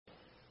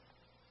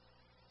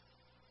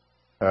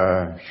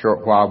A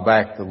short while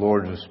back, the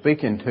Lord was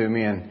speaking to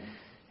me, and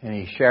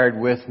He shared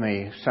with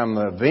me some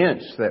of the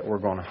events that were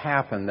going to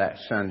happen that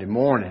Sunday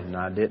morning. And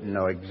I didn't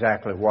know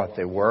exactly what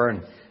they were,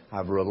 and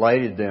I've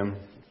related them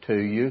to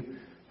you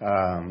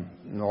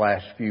in the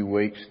last few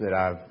weeks that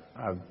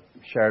I've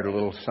shared a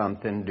little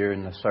something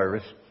during the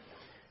service.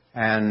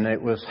 And it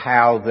was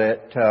how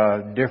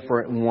that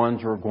different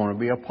ones were going to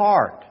be a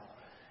part.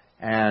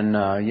 And,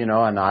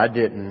 and I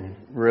didn't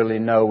really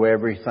know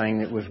everything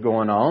that was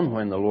going on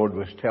when the Lord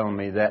was telling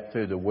me that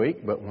through the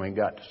week. But when we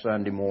got to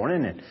Sunday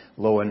morning, and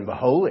lo and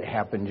behold, it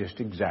happened just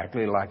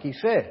exactly like He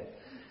said.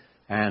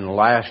 And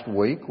last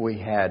week we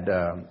had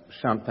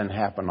something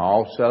happen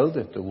also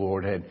that the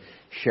Lord had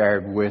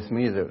shared with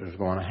me that was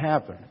going to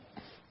happen.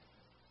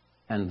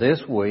 And this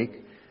week,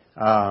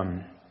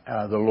 the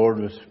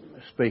Lord was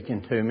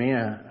speaking to me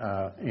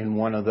in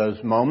one of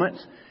those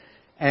moments.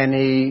 And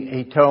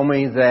He told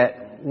me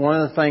that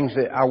one of the things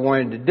that I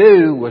wanted to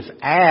do was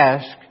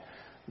ask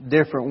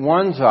different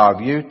ones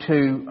of you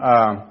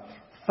to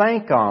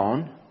think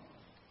on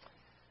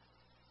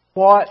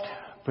what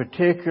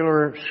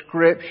particular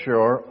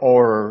scripture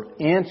or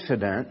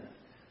incident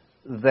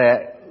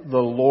that the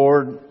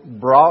Lord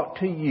brought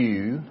to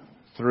you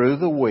through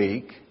the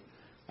week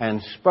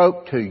and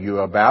spoke to you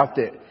about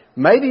that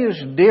maybe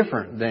is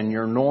different than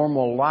your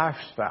normal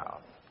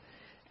lifestyle.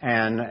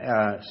 And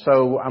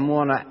so I'm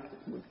going to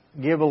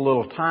give a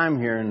little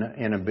time here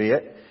in a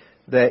bit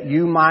that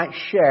you might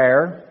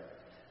share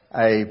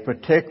a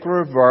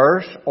particular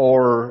verse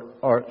or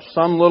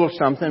some little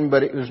something,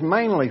 but it was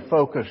mainly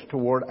focused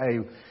toward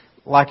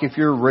like if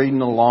you're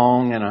reading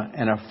along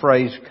and a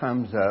phrase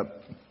comes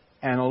up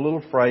and a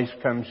little phrase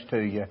comes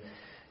to you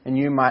and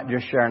you might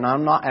just share. And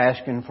I'm not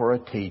asking for a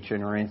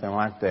teaching or anything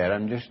like that.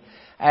 I'm just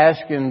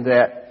asking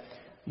that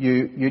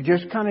you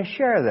just kind of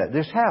share that.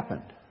 This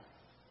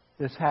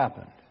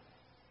happened.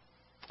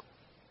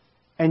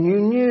 And you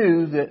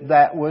knew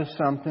that was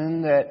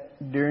something that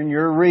during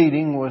your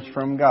reading was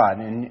from God.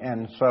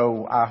 And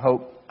so I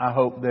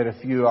hope that a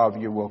few of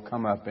you will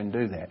come up and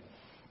do that.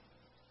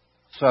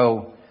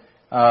 So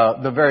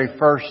the very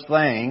first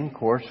thing, of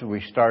course, we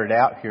started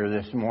out here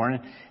this morning,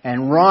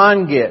 and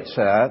Ron gets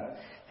up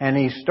and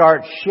he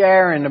starts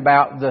sharing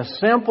about the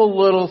simple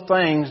little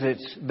things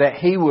that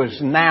he was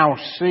now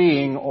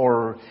seeing,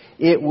 or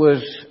it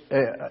was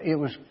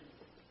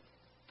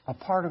a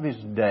part of his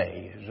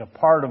day. It was a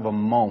part of a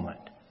moment.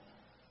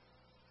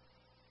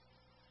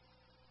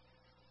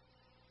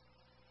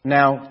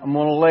 Now, I'm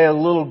going to lay a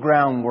little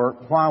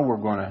groundwork why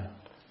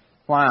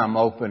I'm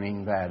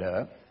opening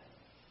that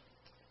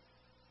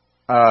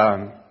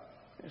up.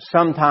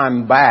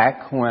 Sometime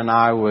back when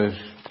I was,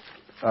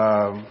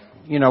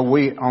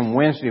 on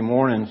Wednesday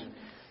mornings,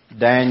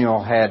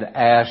 Daniel had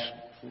asked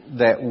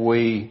that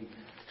we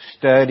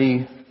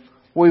study.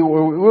 We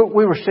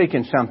were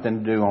seeking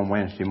something to do on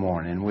Wednesday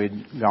morning.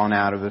 We'd gone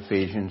out of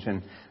Ephesians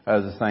and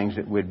other things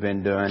that we'd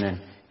been doing.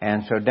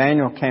 And so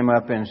Daniel came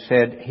up and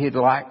said he'd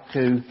like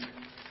to.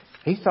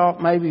 He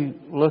thought maybe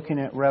looking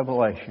at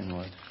Revelation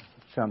was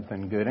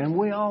something good. And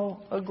we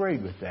all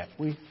agreed with that.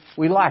 We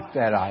liked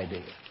that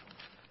idea.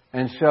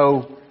 And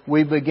so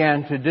we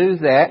began to do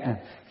that. And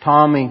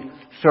Tommy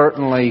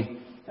certainly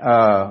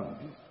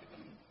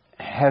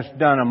has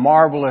done a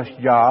marvelous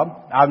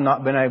job. I've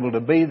not been able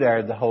to be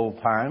there the whole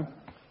time.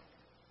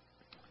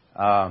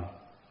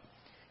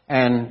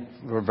 And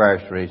for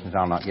various reasons,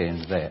 I'll not get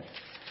into that.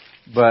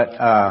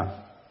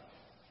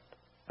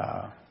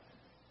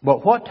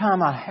 But what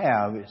time I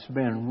have, it's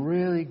been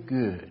really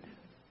good.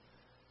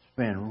 It's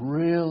been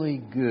really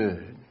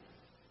good.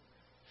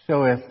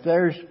 So if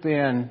there's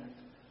been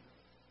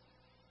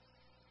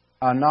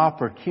an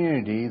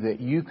opportunity that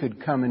you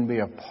could come and be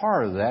a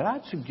part of that,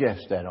 I'd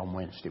suggest that on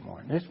Wednesday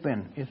morning. It's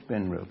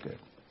been real good.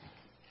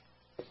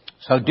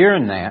 So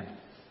during that,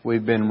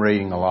 we've been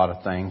reading a lot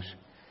of things.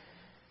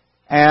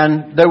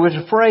 And there was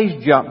a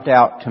phrase jumped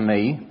out to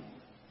me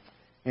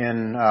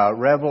in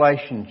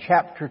Revelation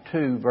chapter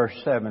 2, verse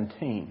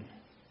 17.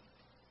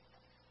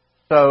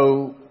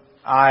 So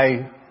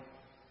I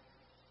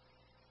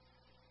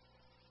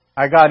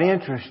got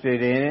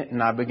interested in it,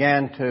 and I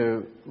began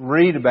to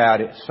read about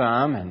it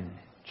some and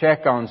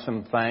check on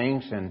some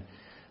things and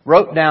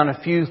wrote down a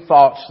few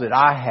thoughts that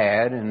I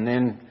had and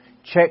then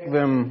checked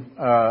them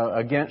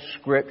against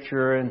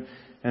Scripture and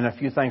a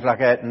few things like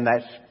that. And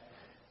that's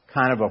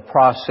kind of a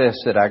process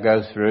that I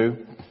go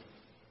through.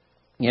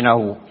 You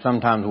know,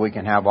 sometimes we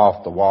can have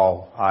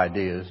off-the-wall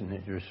ideas, and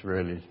it just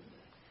really is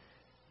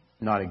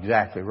not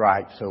exactly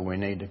right, so we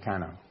need to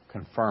kind of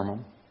confirm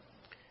them.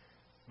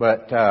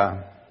 But,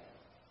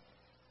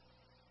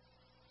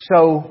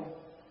 so,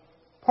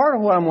 part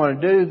of what I'm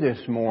going to do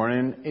this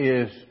morning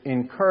is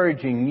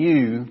encouraging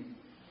you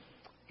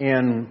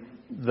in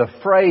the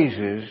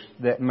phrases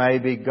that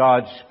maybe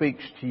God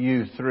speaks to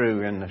you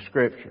through in the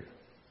Scripture.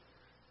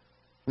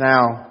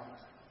 Now,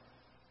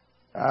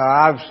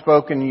 I've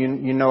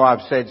spoken,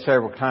 I've said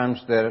several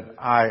times that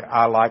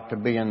I like to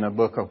be in the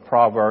book of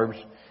Proverbs,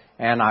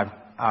 and I've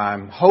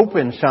I'm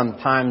hoping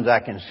sometimes I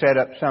can set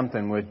up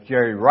something with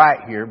Jerry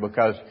Wright here,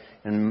 because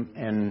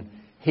and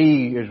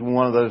he is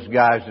one of those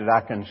guys that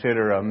I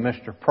consider a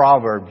Mr.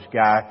 Proverbs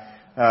guy,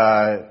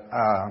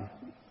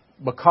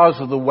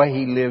 because of the way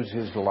he lives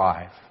his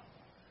life,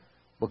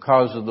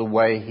 because of the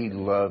way he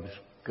loves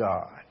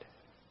God.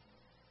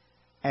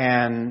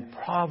 And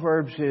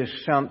Proverbs is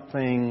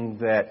something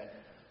that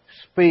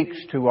speaks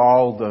to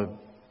all the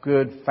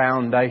good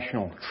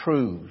foundational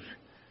truths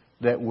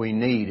that we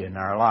need in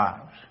our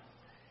lives.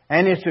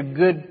 And it's a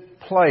good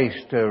place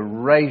to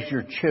raise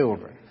your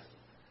children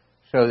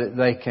so that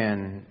they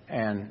can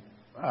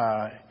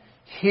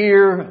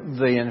hear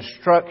the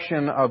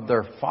instruction of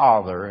their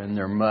father and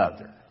their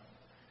mother,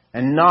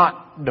 and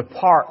not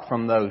depart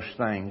from those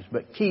things,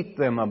 but keep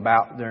them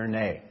about their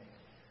neck.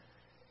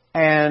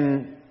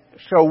 And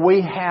so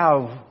we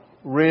have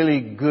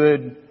really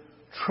good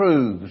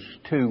truths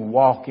to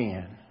walk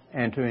in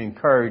and to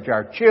encourage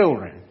our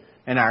children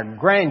and our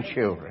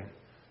grandchildren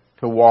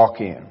to walk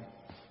in.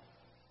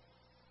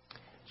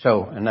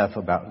 So enough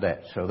about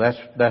that. So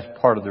that's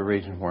part of the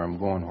reason where I'm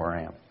going where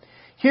I am.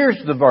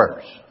 Here's the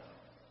verse.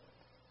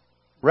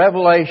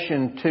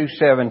 Revelation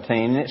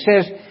 2:17. And it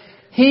says,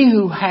 "He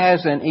who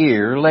has an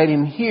ear, let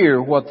him hear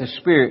what the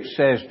Spirit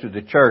says to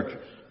the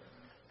churches."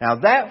 Now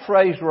that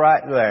phrase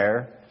right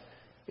there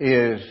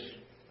is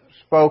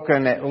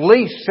spoken at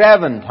least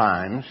 7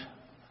 times.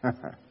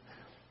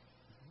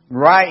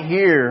 Right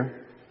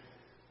here,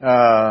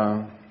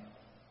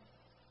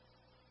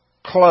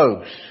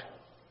 close.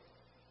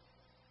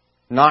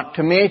 Not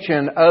to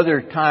mention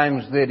other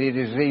times that it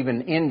is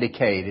even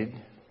indicated.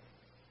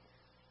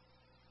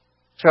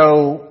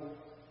 So,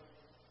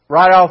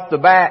 right off the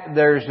bat,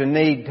 there's a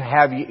need to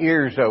have your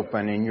ears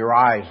open and your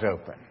eyes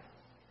open.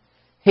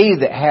 "He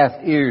that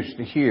hath ears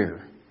to hear,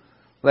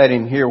 let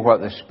him hear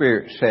what the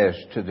Spirit says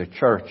to the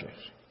churches.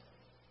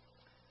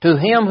 To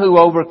him who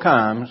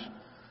overcomes,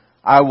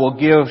 I will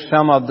give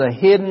some of the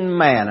hidden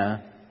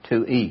manna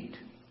to eat."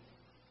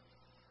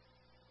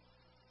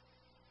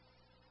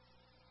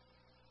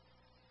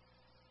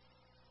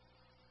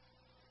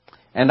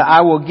 "And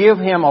I will give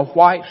him a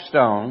white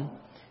stone,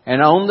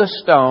 and on the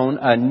stone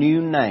a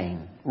new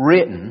name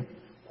written,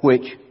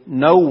 which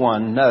no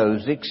one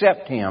knows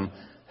except him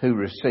who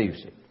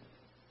receives it."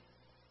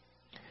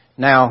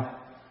 Now,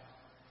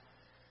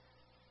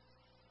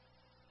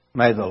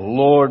 may the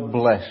Lord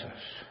bless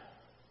us.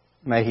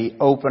 May He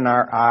open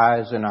our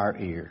eyes and our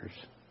ears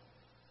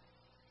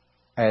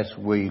as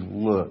we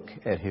look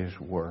at His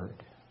Word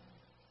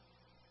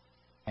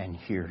and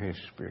hear His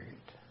Spirit.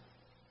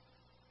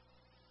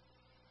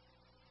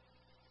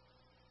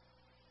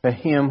 To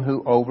him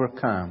who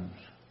overcomes.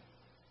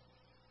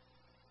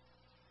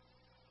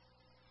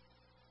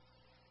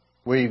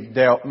 We've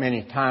dealt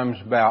many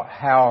times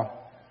about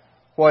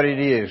what it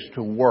is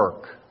to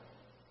work,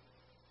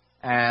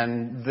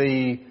 and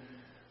the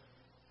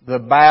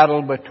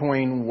battle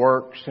between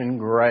works and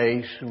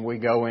grace, and we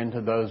go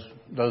into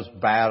those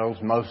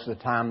battles. Most of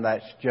the time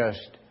that's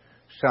just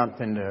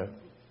something to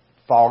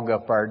fog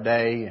up our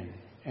day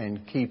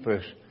and keep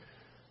us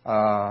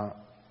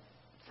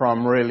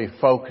from really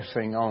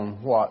focusing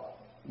on what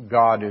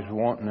God is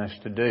wanting us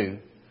to do.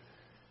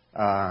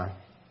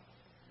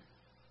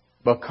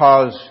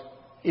 Because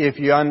if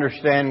you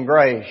understand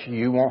grace,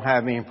 you won't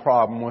have any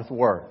problem with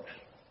works.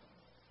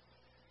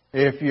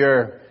 If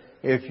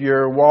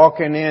you're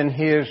walking in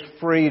His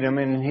freedom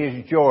and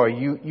His joy,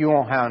 you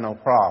won't have no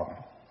problem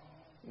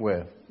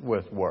with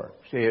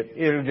works.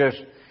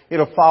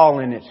 It'll fall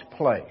in its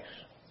place.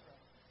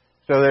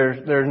 So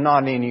there's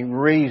not any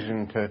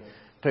reason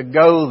to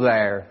go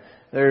there.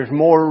 There's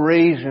more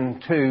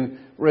reason to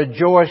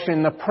rejoice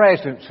in the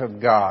presence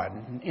of God,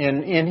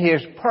 in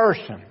His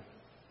person,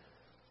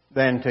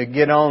 than to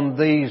get on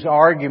these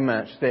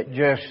arguments that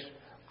just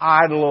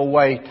idle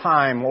away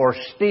time or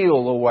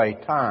steal away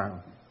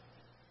time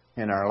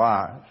in our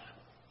lives.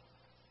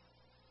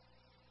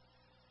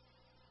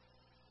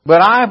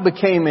 But I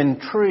became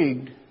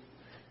intrigued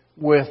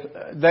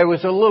there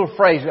was a little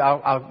phrase,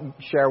 I'll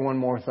share one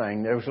more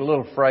thing. There was a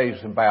little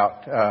phrase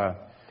about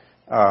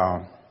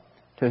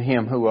to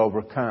him who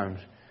overcomes,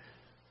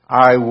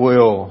 I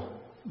will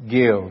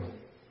give.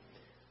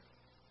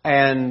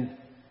 And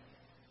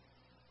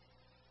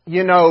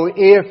you know,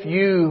 if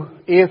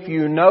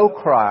you know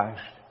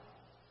Christ,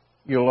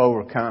 you'll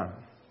overcome.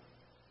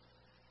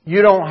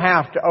 You don't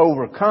have to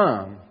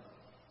overcome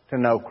to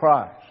know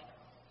Christ,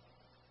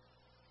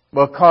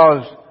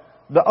 because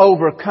the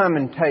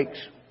overcoming takes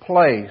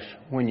place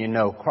when you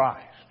know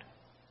Christ.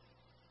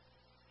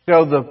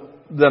 So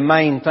the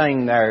main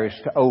thing there is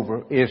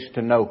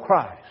to know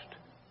Christ.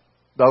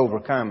 The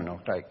overcoming will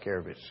take care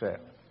of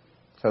itself.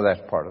 So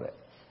that's part of it.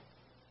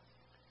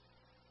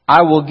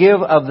 I will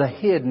give of the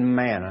hidden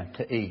manna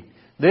to eat.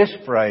 This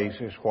phrase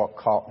is what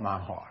caught my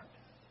heart.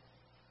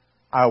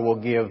 I will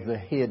give the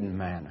hidden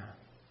manna.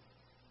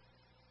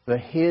 The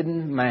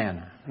hidden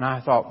manna. And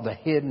I thought, the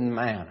hidden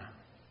manna.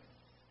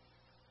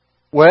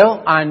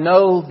 Well, I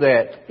know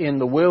that in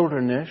the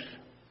wilderness,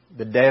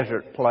 the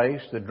desert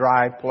place, the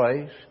dry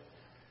place,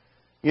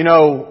 You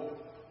know,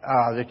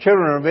 the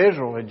children of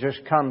Israel had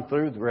just come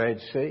through the Red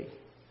Sea.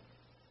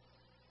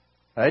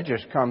 They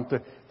just come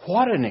through.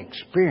 What an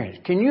experience.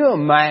 Can you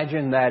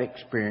imagine that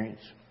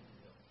experience?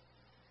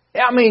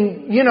 I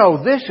mean, you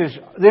know, this is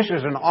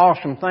an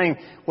awesome thing.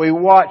 We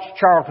watched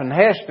Charlton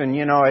Heston,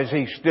 you know, as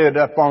he stood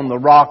up on the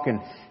rock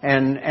and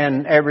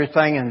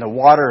everything, and the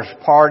waters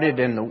parted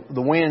and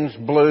the winds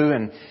blew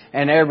and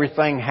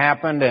everything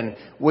happened, and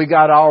we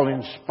got all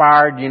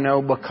inspired, you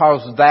know,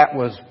 because that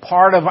was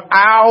part of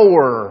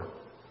our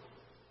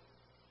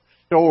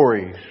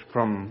stories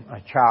from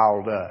a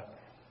child up.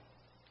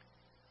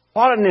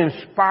 What an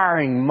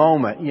inspiring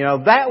moment. You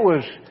know, that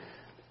was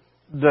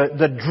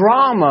the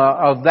drama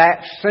of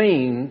that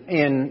scene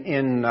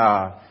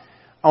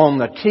on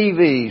the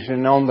TVs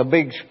and on the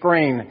big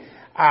screen.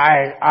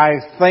 I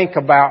think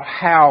about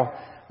how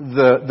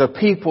the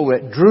people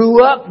that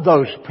drew up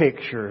those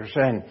pictures,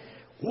 and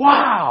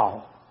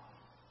wow,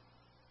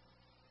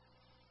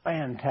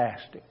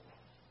 fantastic.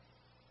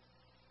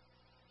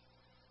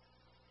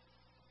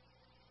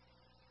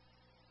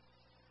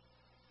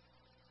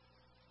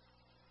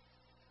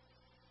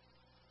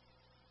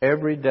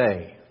 Every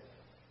day,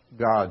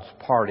 God's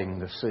parting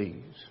the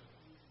seas.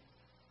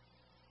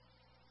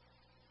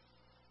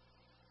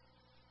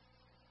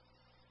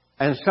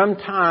 And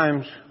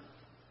sometimes,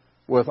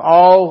 with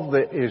all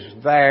that is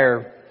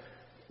there,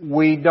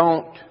 we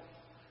don't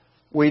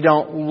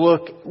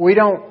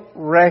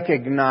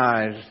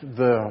recognize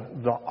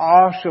the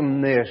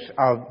awesomeness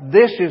of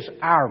this is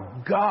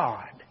our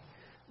God.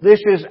 This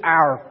is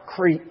our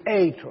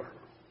Creator.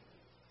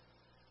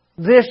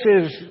 This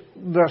is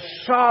the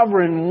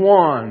Sovereign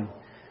One,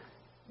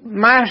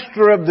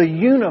 Master of the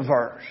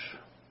universe,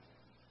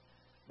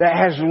 that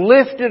has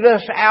lifted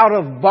us out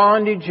of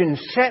bondage and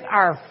set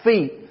our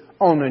feet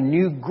on a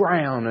new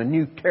ground, a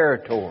new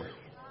territory.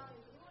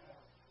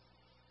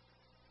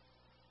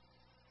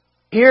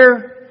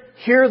 Here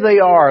they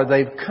are.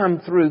 They've come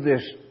through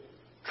this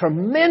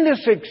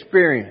tremendous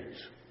experience.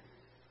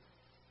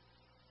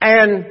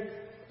 And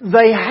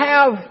they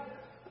have,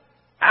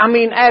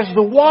 as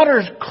the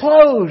waters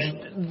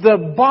closed,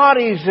 the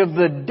bodies of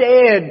the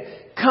dead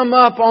come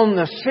up on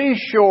the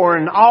seashore,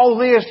 and all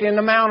this in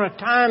the amount of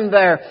time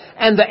there.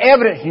 And the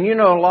evidence, and you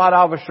know, a lot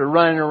of us are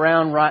running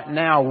around right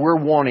now, we're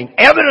wanting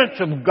evidence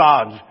of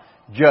God's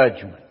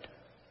judgment.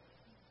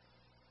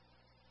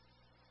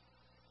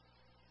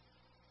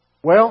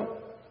 Well,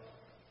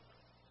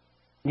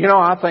 you know,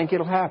 I think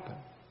it'll happen.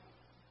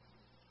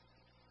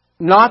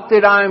 Not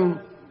that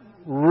I'm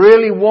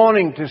really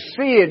wanting to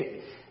see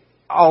it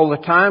all the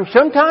time.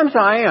 Sometimes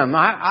I am.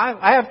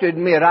 I have to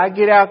admit, I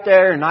get out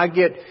there and I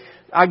get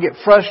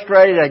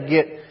frustrated.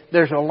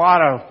 There's a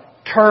lot of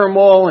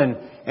turmoil,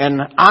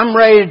 and I'm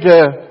ready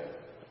to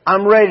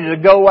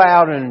go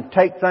out and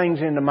take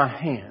things into my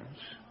hands.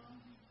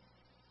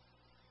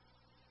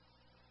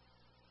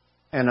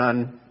 And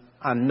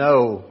I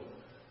know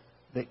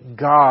that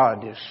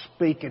God is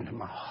speaking to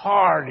my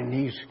heart, and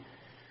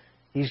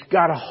He's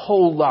got a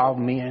hold of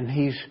me, and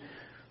He's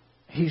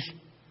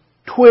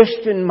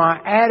twisting my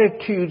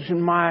attitudes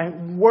and my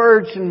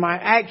words and my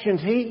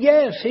actions.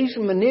 He's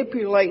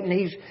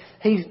manipulating.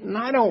 And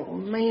I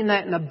don't mean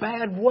that in a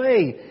bad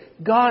way.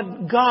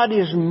 God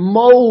is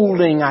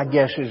molding, I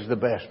guess is the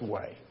best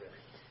way.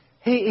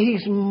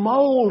 He's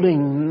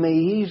molding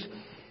me.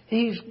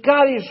 He's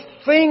got His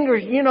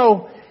fingers, you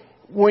know,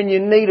 when you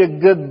need a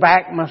good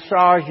back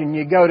massage and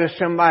you go to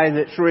somebody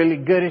that's really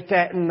good at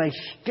that, and they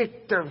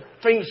stick their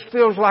feet,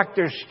 feels like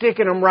they're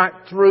sticking them right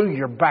through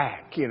your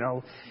back, you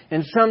know.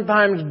 And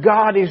sometimes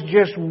God is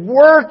just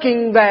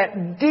working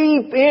that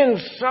deep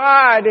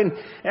inside,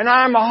 and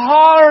I'm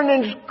hollering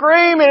and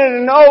screaming,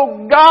 and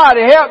oh God,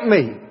 help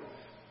me.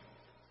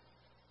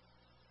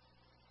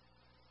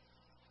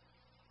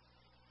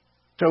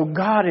 So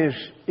God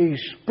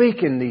He's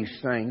speaking these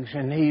things,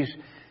 and He's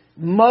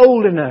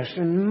molding us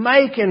and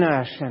making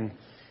us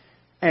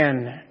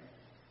and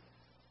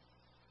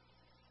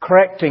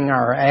correcting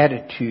our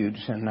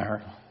attitudes and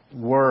our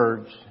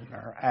words and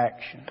our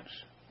actions.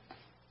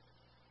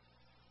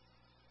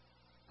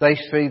 They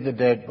see the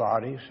dead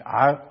bodies.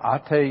 I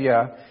tell you,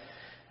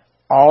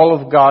 all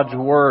of God's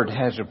Word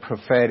has a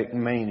prophetic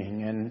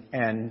meaning,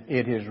 and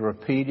it is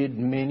repeated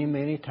many,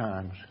 many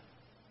times.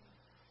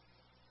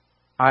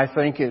 I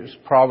think it's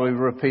probably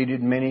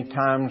repeated many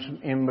times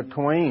in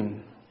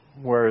between,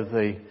 where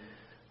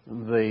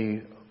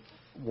the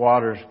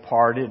waters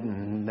parted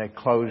and they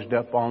closed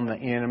up on the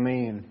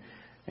enemy.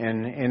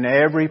 And in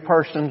every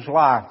person's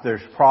life,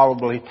 there's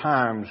probably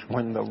times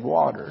when the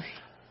waters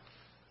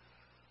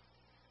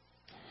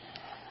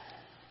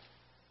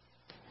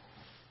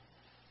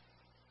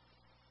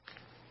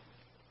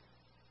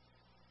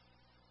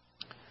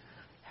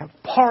have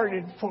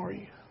parted for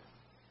you.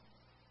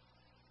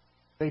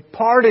 They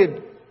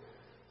parted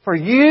for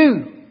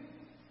you.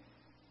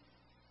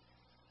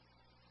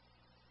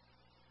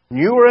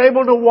 You were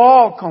able to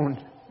walk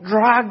on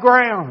dry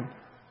ground,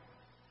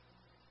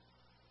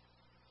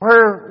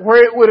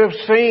 where it would have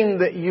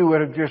seemed that you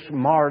would have just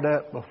marred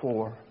up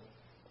before.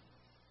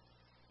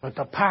 But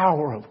the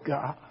power of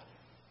God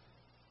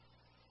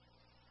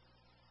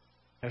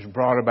has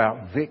brought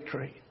about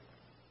victory.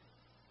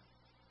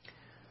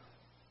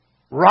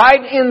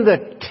 Right in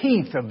the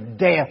teeth of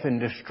death and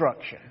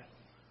destruction,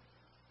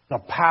 the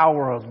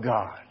power of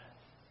God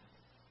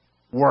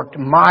worked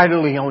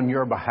mightily on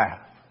your behalf.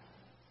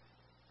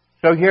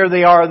 So here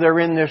they are, they're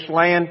in this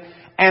land,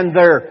 and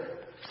they're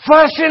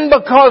fussing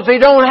because they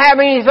don't have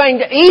anything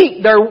to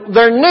eat.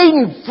 They're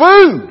needing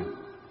food.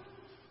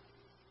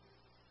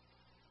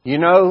 You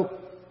know,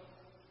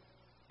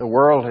 the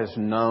world has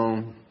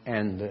known,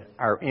 and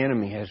our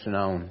enemy has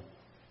known,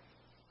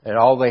 that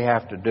all they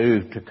have to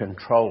do to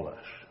control us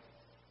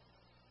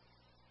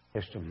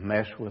is to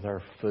mess with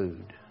our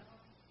food.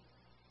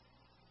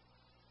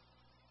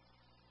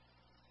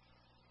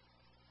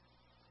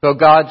 So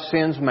God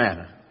sends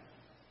manna.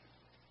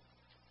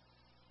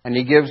 And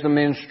He gives them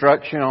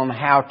instruction on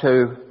how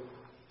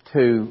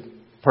to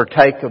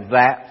partake of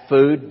that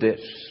food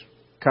that's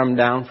come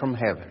down from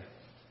heaven.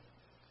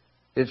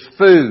 It's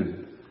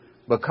food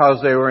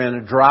because they were in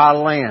a dry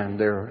land.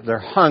 They're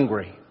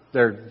hungry.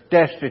 They're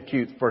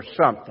destitute for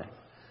something.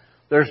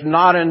 There's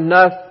not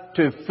enough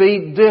to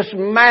feed this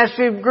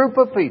massive group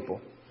of people.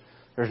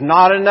 There's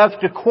not enough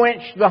to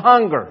quench the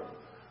hunger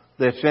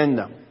that's in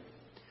them.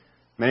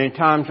 Many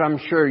times I'm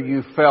sure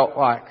you felt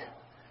like,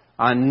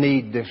 I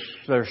need this.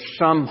 There's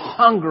some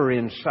hunger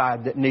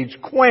inside that needs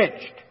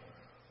quenched.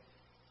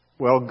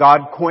 Well,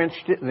 God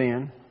quenched it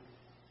then,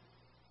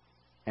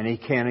 and He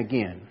can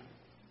again.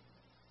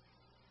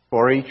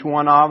 For each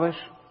one of us,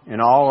 in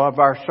all of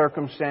our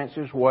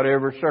circumstances,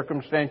 whatever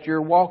circumstance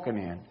you're walking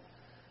in,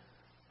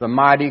 the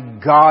mighty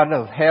God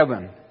of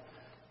heaven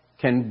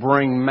can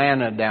bring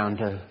manna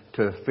down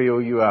to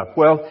fill you up.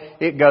 Well,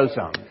 it goes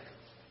on.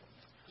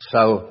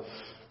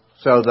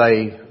 So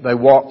they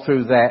walked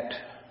through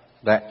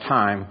that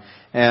time.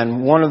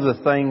 And one of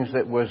the things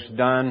that was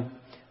done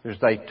is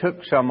they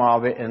took some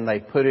of it and they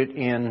put it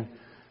in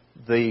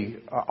the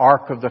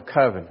Ark of the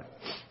Covenant.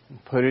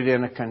 Put it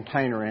in a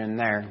container in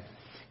there.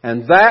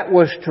 And that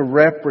was to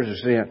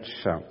represent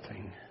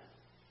something.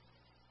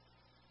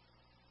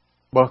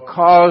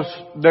 Because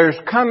there's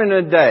coming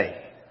a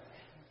day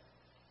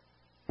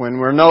when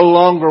we're no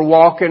longer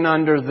walking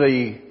under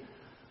the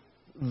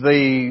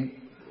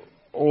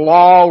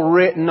law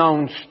written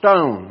on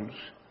stones,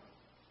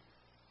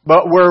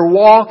 but we're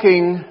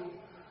walking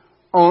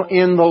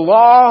in the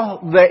law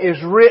that is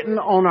written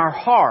on our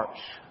hearts.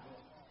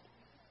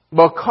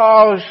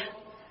 Because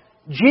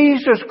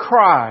Jesus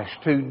Christ,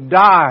 who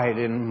died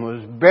and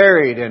was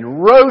buried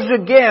and rose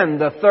again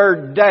the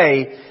third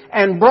day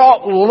and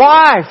brought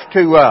life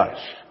to us,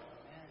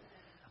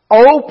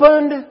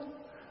 opened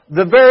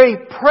the very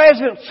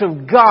presence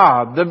of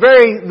God, the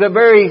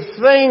very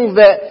thing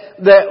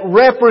that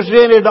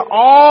represented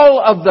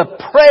all of the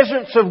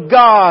presence of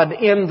God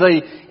in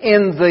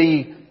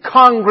the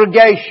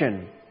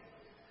congregation.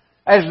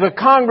 As the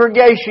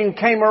congregation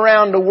came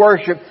around to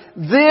worship,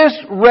 this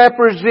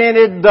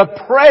represented the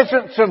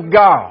presence of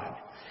God.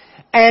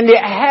 And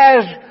it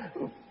has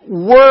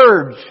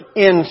words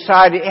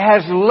inside it. It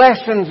has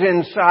lessons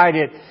inside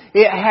it.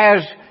 It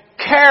has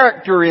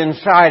character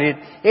inside it.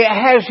 It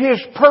has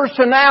His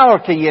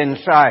personality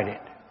inside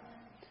it.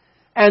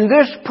 And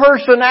this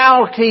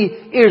personality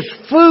is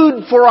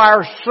food for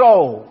our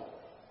soul.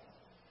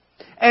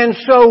 And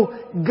so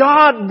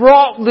God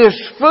brought this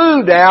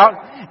food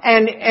out,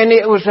 and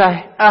it was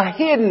a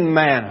hidden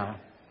manna.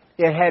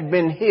 It had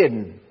been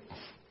hidden.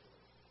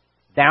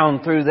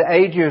 Down through the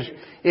ages,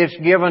 it's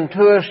given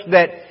to us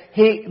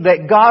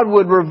that God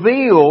would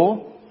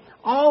reveal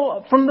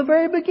all from the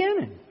very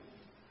beginning.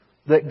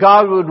 That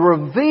God would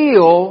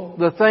reveal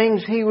the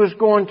things He was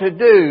going to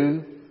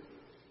do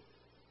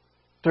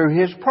through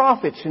His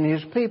prophets and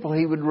His people.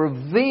 He would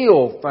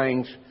reveal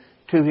things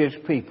to His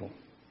people.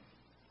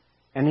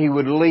 And He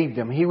would lead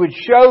them. He would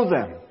show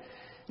them.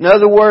 In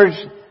other words,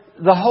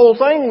 the whole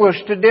thing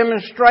was to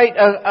demonstrate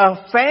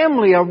a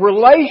family, a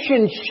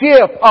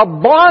relationship, a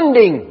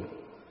bonding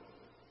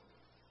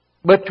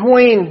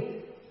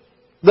between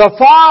the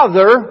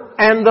Father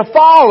and the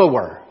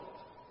follower.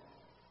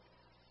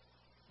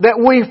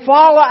 That we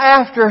follow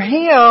after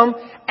Him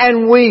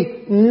and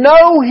we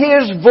know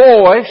His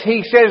voice.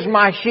 He says,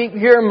 my sheep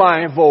hear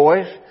my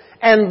voice,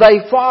 and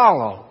they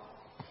follow.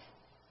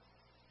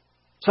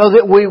 So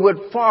that we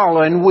would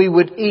follow and we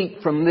would eat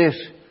from this.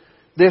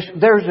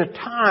 There's a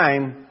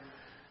time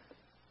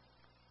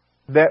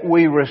that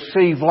we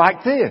receive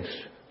like this.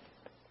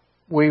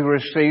 We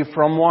receive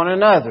from one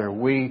another.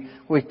 We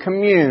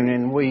commune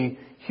and we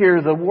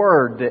hear the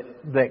word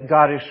that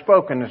God has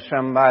spoken to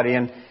somebody,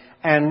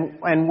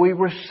 and we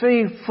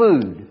receive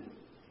food.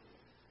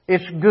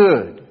 It's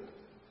good.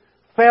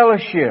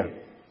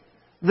 Fellowship.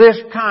 This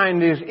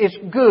kind it's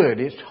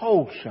good. It's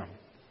wholesome.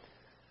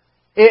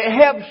 It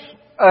helps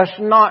us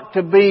not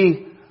to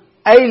be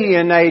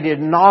alienated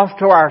and off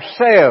to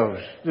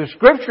ourselves. The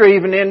Scripture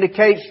even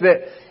indicates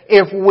that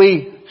if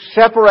we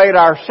separate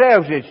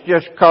ourselves, it's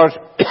just because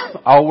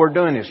all we're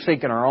doing is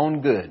seeking our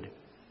own good.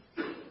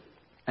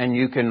 And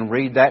you can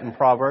read that in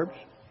Proverbs.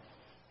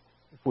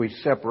 we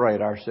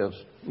separate ourselves,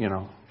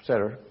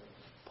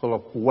 pull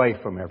up away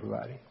from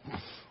everybody.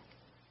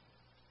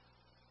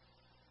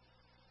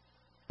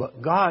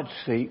 But God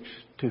seeks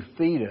to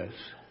feed us.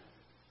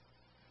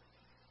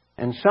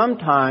 And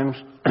sometimes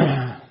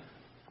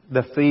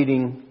the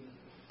feeding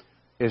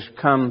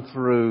comes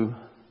through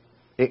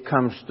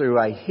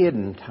a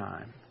hidden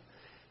time.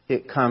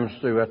 It comes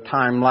through a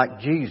time like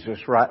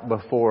Jesus, right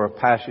before a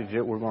passage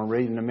that we're going to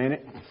read in a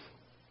minute.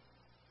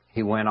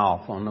 He went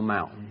off on the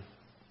mountain.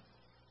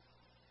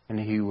 And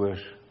He was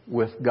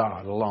with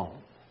God alone.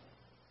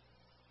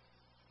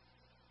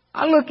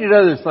 I looked at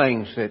other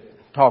things that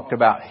talked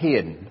about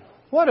hidden.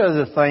 What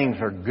other things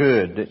are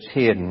good that's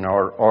hidden,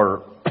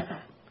 or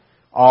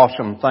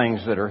awesome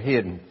things that are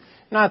hidden?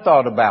 And I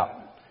thought about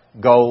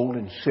gold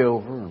and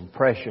silver and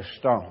precious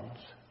stones.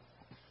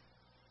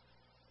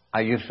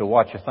 I used to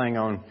watch a thing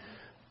on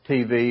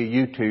TV,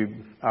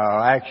 YouTube.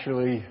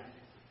 Actually,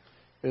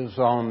 it was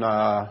on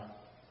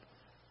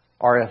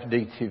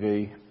RFD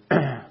TV.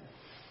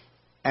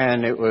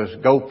 And it was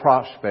Gold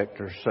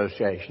Prospectors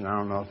Association. I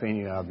don't know if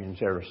any of you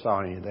ever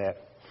saw any of that.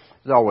 It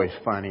was always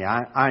funny.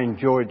 I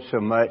enjoyed so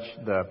much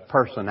the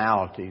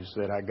personalities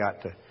that I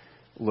got to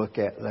look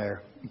at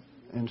there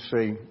and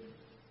see.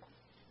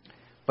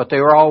 But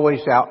they were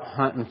always out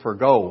hunting for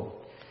gold.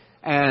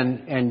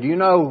 And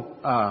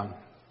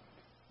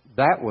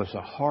that was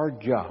a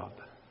hard job.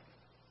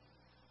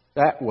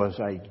 That was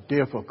a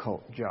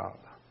difficult job.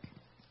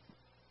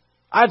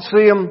 I'd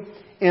see them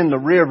in the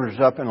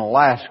rivers up in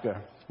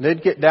Alaska.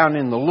 They'd get down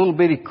in the little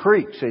bitty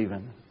creeks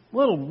even.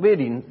 Little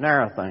bitty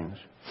narrow things.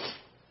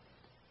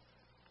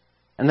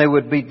 And they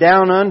would be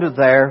down under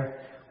there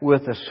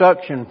with a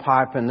suction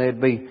pipe, and they'd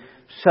be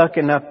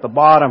sucking up the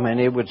bottom, and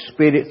it would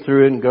spit it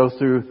through and go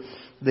through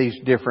these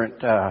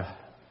different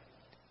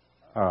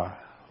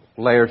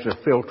layers of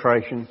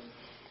filtration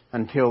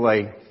until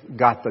they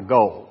got the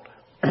gold.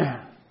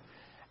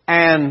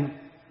 And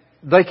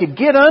they could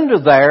get under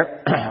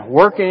there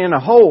working in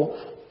a hole.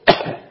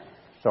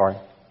 Sorry.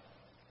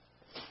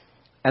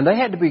 And they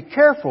had to be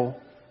careful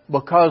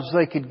because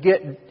they could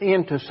get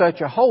into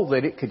such a hole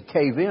that it could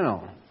cave in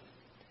on them.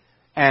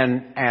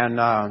 And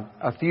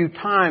a few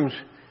times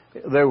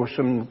there were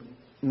some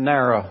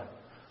narrow,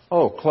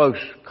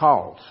 close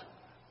calls.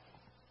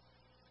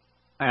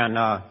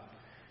 And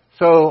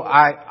so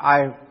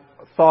I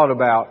thought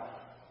about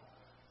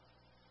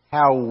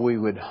how we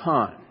would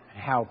hunt,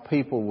 how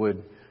people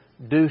would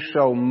do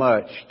so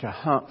much to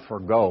hunt for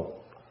gold.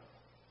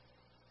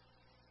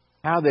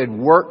 How they'd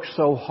work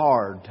so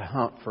hard to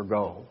hunt for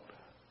gold.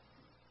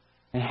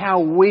 And how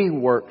we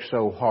work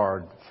so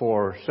hard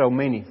for so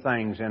many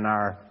things in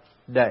our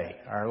day,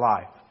 our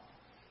life.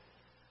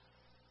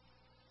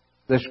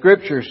 The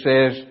Scripture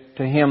says,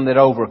 to him that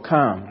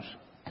overcomes,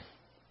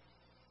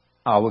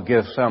 I will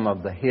give some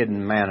of the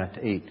hidden manna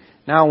to eat.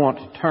 Now I want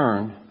to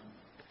turn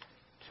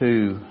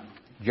to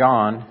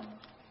John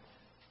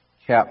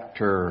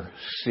chapter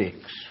 6.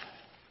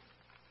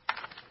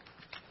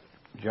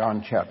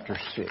 John chapter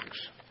 6.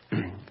 I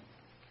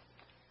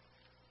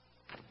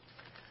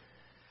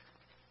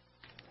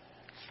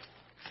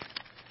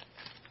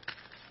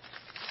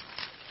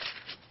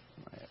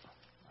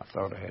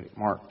thought I had it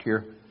marked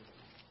here.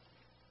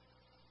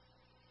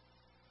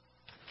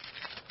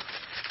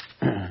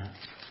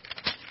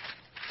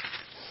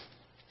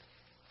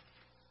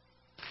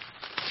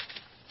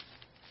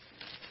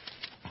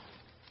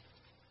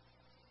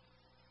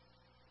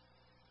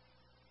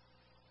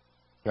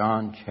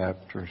 John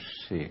chapter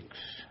 6.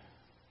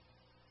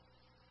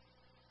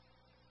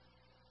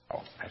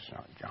 Oh, that's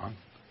not John.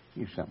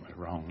 Something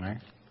wrong there.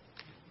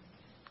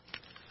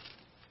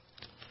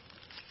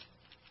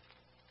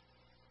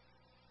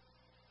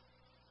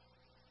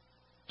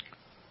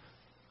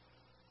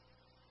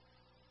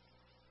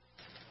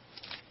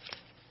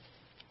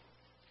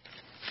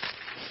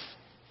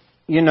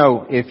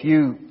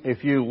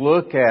 If you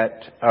look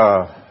at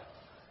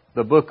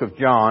the book of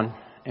John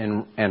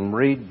and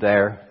read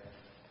there,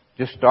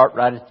 just start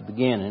right at the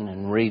beginning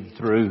and read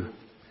through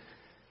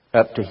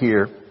up to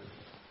here.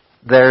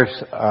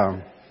 There's,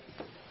 I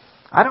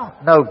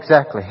don't know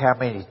exactly how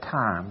many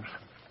times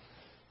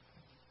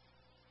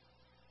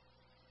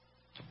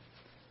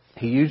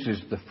he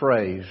uses the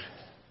phrase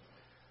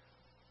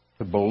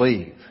to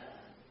believe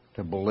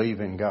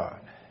in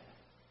God.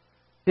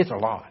 It's a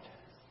lot.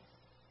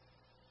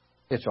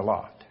 It's a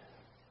lot.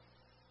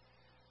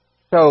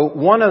 So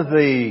one of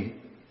the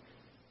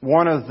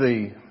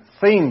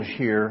themes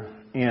here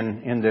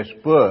in this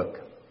book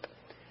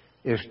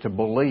is to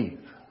believe.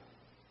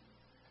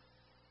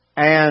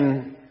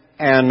 And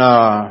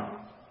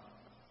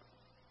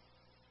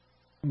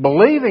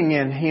believing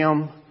in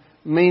Him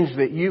means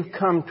that you've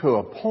come to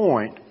a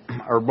point,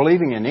 or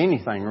believing in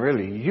anything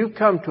really, you've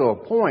come to a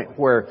point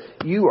where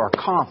you are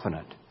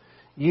confident.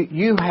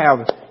 You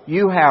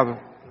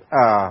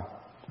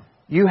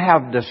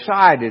have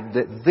decided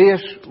that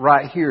this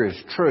right here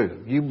is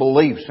true. You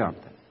believe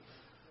something.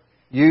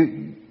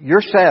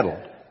 You're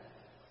settled.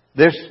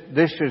 This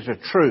is a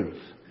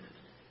truth.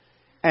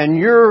 And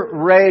you're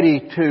ready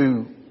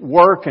to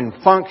work and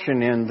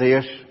function in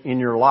this in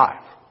your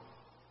life.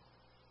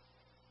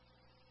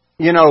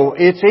 You know,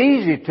 it's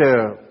easy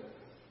to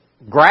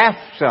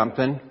grasp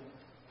something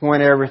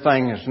when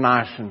everything is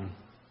nice and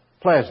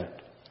pleasant.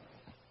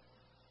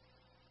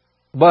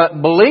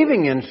 But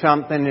believing in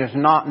something is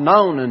not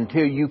known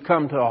until you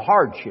come to a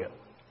hardship.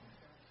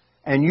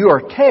 And you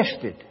are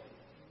tested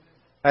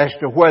as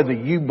to whether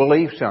you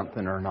believe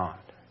something or not.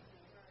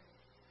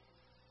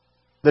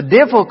 The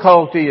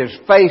difficulty is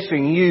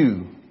facing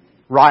you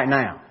right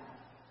now.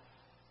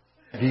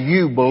 Do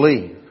you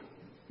believe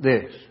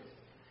this?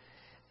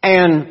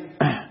 And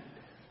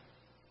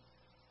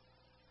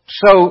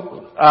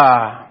so,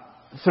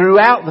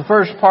 throughout the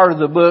first part of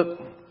the book,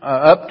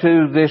 up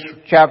to this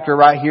chapter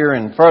right here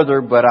and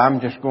further, but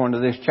I'm just going to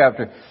this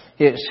chapter,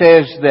 it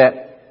says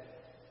that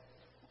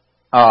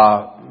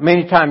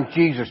many times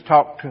Jesus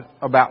talked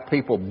about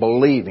people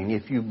believing,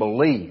 if you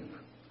believe.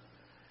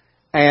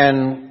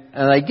 And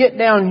they get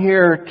down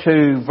here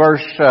to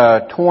verse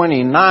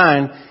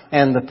 29,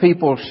 and the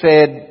people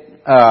said,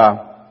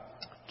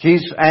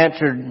 Jesus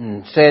answered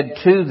and said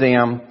to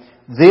them,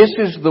 "This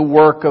is the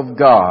work of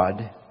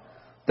God,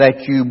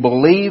 that you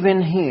believe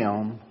in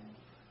Him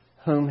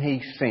whom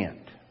He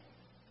sent."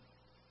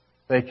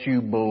 That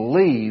you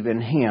believe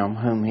in Him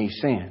whom He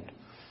sent.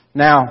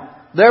 Now,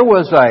 there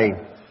was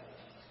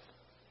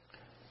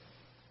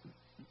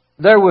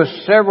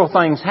several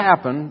things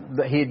happened.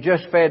 He had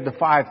just fed the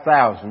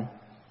 5,000.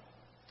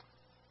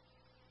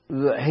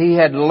 He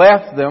had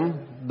left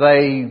them.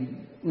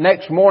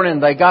 Next morning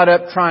they got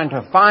up trying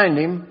to find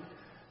Him.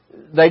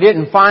 They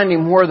didn't find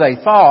Him where they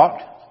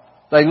thought.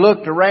 They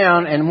looked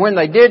around, and when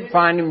they did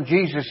find Him,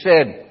 Jesus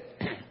said,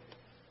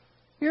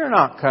 "You're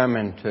not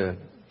coming to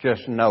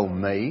just know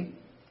me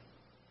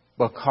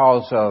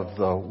because of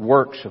the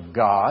works of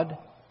God,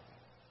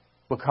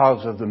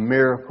 because of the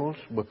miracles,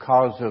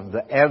 because of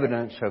the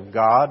evidence of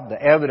God, the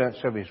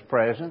evidence of His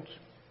presence.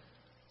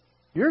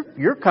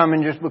 You're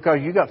coming just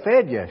because you got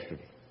fed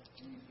yesterday.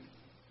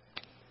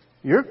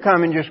 You're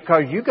coming just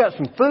because you got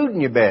some food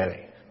in your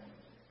belly."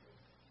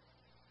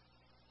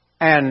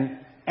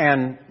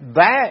 And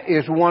that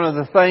is one of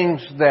the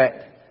things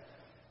that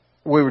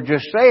we were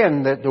just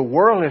saying, that the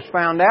world has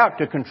found out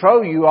to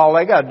control you. All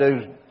they got to do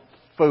is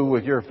fool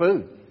with your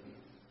food.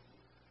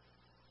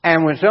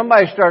 And when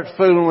somebody starts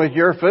fooling with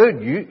your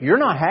food, you're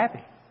not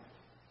happy.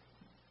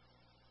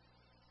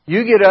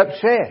 You get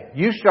upset.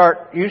 You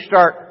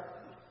start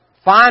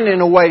finding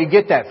a way to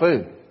get that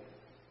food.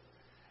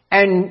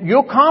 And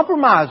you'll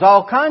compromise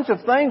all kinds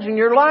of things in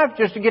your life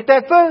just to get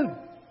that food.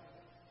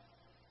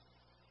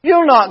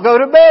 You'll not go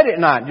to bed at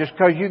night just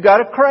because you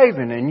got a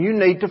craving and you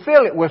need to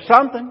fill it with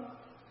something.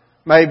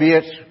 Maybe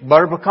it's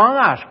butter pecan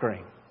ice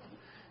cream.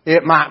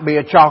 It might be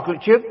a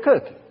chocolate chip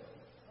cookie.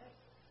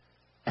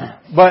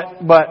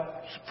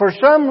 But for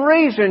some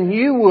reason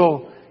you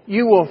will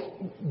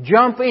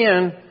jump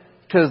in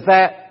to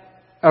that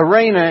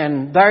arena,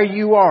 and there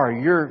you are.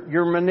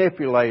 You're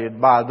manipulated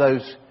by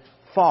those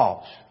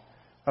thoughts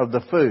of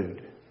the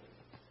food.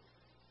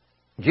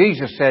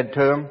 Jesus said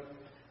to him,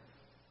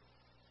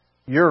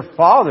 "Your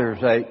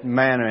fathers ate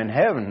manna in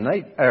heaven,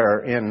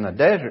 or in the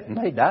desert, and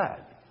they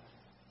died."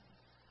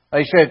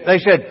 They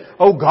said,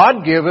 "Oh,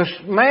 God, give us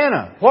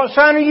manna. What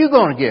sign are you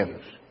going to give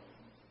us?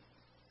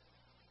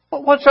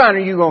 What sign are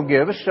you going to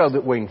give us so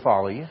that we can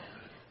follow you?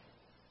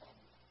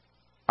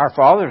 Our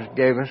fathers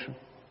gave us,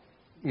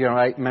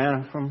 ate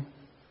manna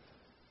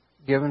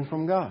given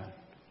from God.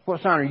 What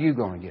sign are you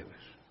going to give us?"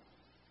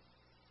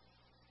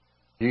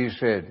 Jesus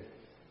said,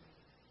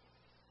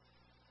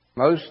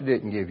 "Moses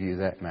didn't give you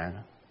that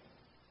manna."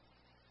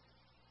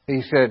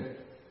 He said,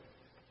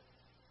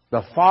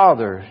 "The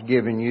Father's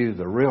given you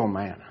the real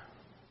manna.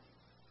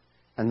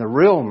 And the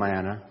real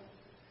manna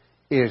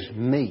is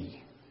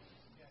me.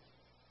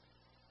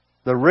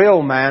 The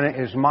real manna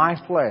is my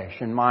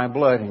flesh and my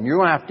blood. And you're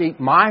going to have to eat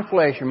my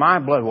flesh and my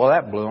blood." Well,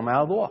 that blew him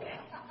out of the water.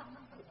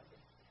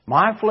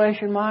 My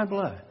flesh and my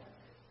blood.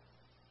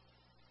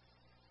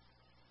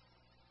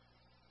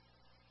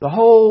 The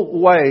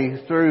whole way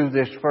through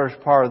this first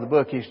part of the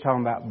book, he's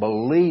talking about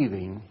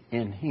believing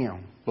in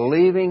Him.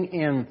 Believing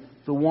in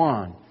the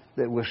one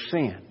that was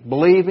sent.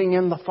 Believing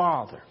in the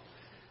Father.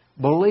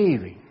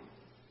 Believing.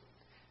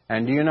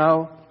 And do you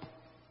know,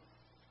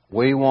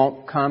 we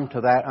won't come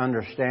to that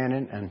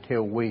understanding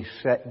until we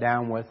sit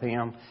down with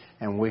Him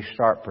and we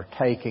start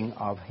partaking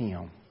of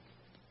Him.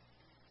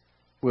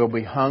 We'll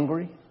be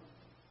hungry.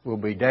 We'll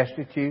be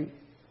destitute.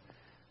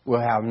 We'll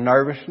have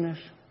nervousness.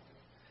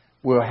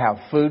 We'll have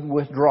food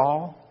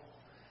withdrawal.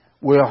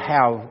 We'll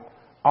have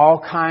all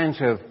kinds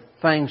of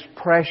things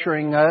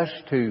pressuring us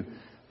to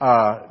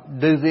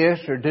do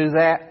this or do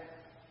that.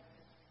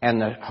 And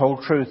the whole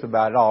truth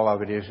about all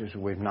of it is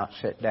we've not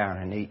sat down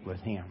and eat with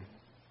Him.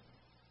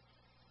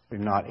 We've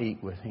not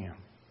eat with Him.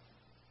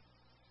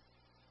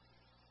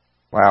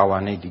 Well, I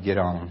need to get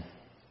on.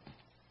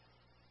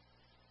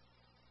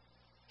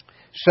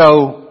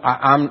 So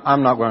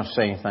I'm not going to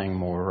say anything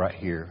more right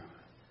here.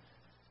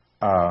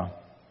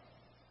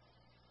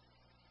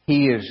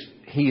 He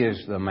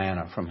is the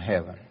manna from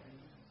heaven.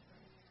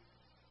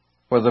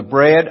 For the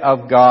bread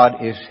of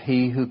God is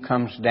He who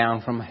comes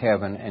down from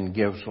heaven and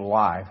gives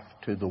life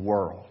to the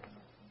world.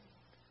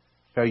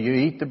 So you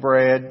eat the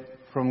bread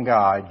from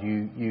God,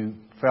 you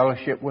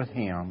fellowship with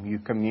Him, you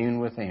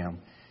commune with Him,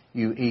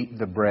 you eat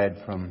the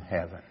bread from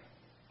heaven.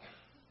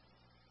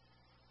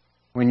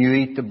 When you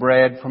eat the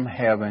bread from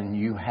heaven,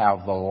 you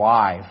have the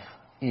life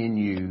in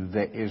you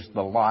that is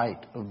the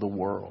light of the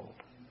world.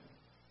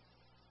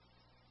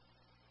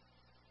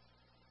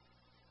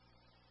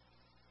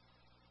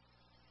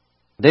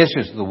 This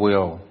is the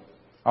will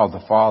of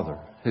the Father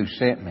who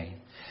sent me,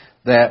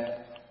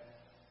 that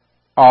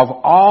of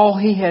all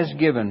He has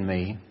given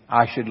me,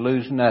 I should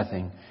lose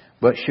nothing,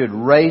 but should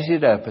raise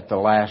it up at the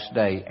last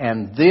day.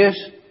 And this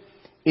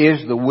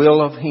is the will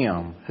of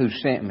Him who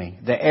sent me,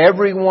 that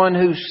everyone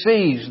who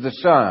sees the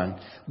Son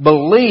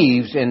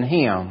believes in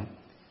Him,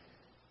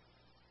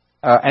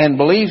 and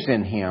believes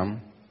in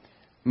Him,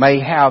 may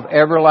have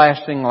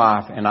everlasting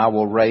life, and I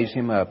will raise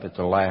him up at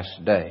the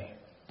last day.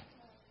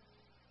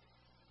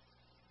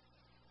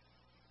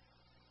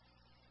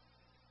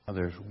 Now,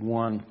 there's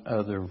one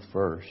other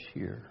verse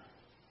here.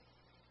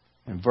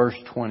 In verse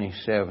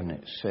 27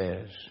 it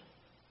says,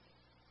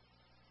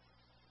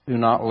 do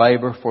not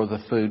labor for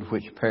the food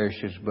which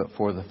perishes, but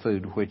for the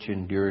food which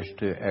endures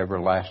to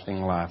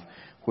everlasting life,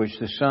 which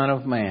the Son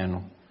of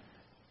Man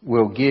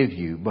will give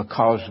you,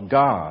 because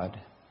God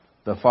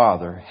the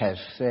Father has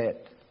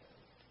set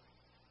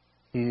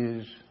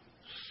His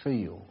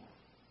seal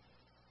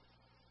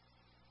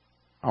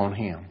on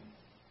Him.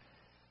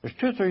 There's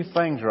 2 or 3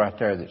 things right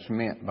there that's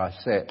meant by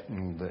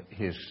setting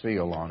His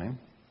seal on Him.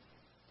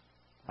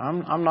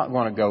 I'm not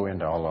going to go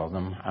into all of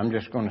them. I'm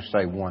just going to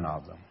say one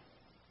of them.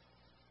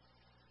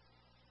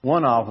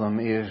 One of them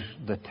is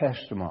the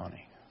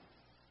testimony.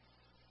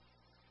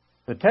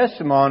 The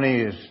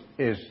testimony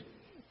is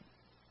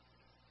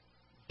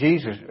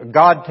Jesus.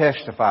 God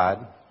testified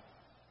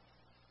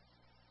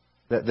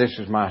that this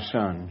is my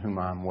Son whom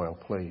I am well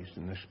pleased.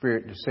 And the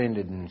Spirit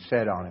descended and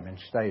sat on Him and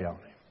stayed on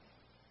Him.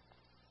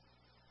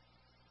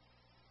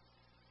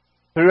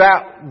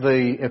 Throughout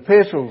the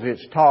epistles,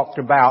 it's talked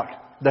about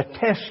the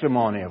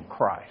testimony of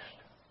Christ.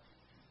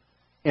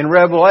 In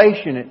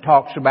Revelation, it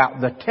talks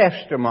about the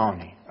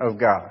testimony of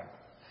God.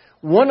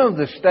 One of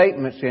the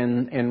statements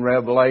in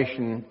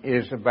Revelation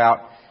is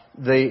about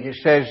it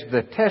says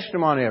the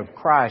testimony of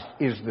Christ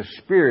is the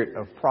spirit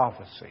of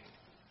prophecy.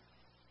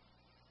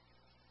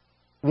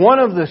 One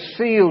of the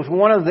seals,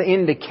 one of the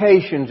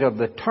indications of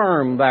the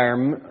term there,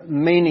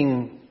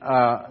 meaning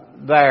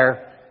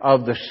there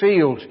of the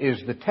seals,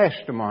 is the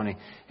testimony.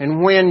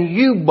 And when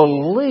you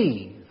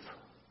believe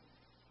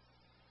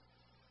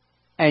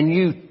and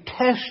you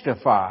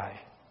testify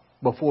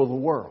before the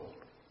world,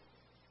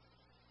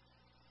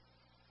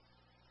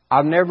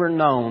 I've never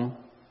known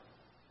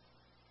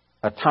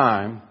a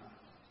time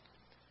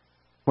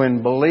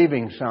when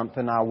believing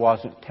something I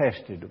wasn't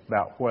tested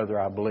about whether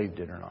I believed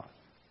it or not.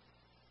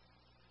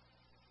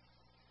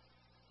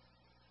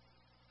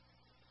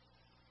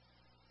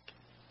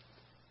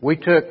 We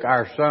took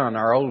our son,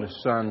 our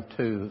oldest son,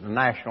 to the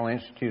National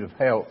Institute of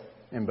Health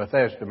in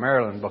Bethesda,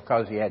 Maryland,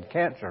 because he had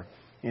cancer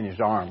in his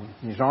arm.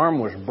 His arm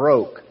was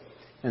broke,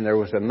 and there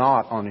was a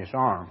knot on his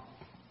arm.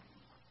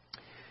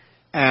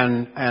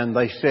 And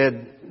they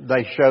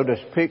showed us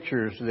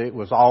pictures that it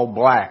was all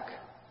black.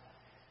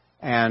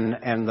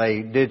 And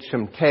they did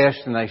some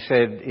tests, and they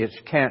said it's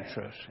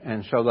cancerous.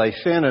 And so they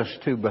sent us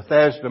to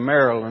Bethesda,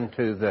 Maryland,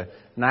 to the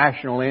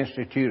National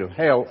Institute of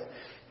Health.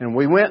 And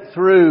we went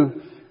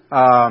through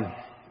a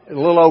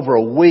little over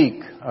a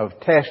week of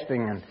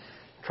testing and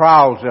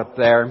trials up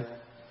there.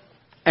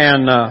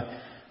 And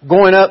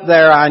going up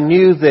there, I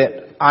knew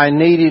that I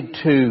needed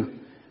to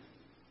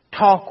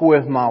talk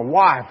with my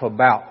wife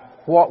about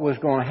what was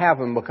going to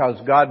happen,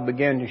 because God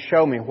began to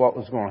show me what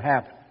was going to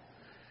happen.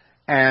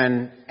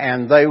 And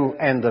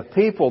the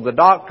people, the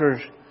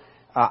doctors,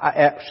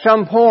 at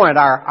some point,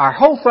 our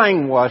whole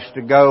thing was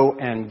to go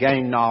and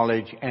gain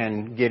knowledge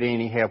and get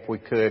any help we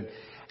could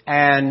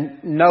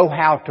and know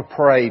how to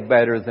pray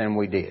better than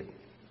we did.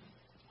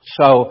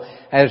 So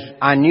as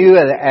I knew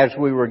that as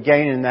we were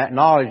gaining that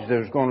knowledge, there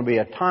was going to be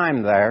a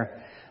time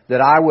there that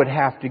I would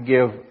have to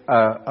give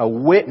a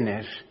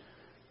witness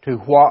to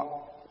what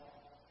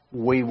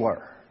we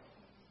were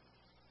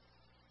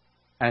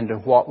and to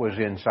what was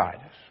inside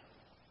us.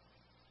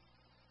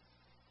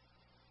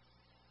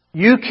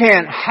 You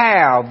can't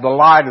have the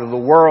light of the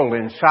world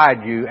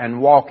inside you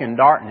and walk in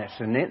darkness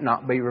and it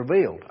not be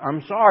revealed.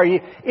 I'm sorry.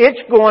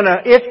 It's going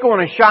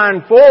to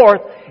shine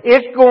forth.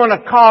 It's going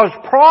to cause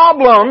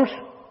problems.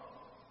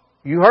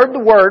 You heard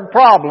the word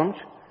problems.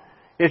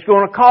 It's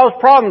going to cause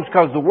problems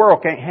because the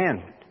world can't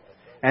handle it.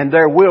 And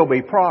there will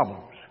be problems.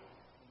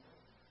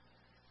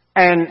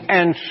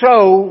 And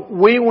so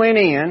we went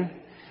in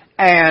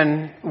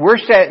and we're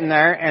sitting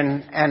there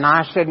and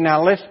I said,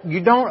 now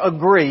you don't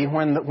agree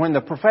when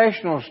the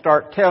professionals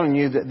start telling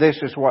you that this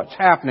is what's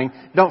happening,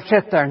 don't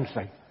sit there and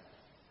say.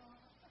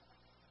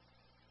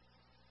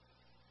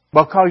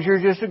 Because you're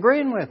just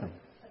agreeing with them.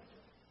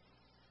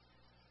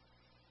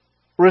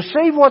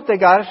 receive what they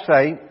got to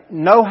say,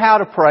 know how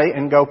to pray,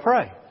 and go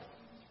pray.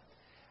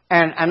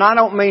 And I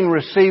don't mean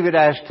receive it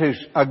as to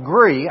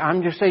agree.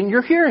 I'm just saying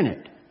you're hearing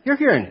it. You're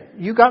hearing it.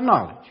 You got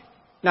knowledge.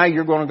 Now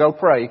you're going to go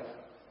pray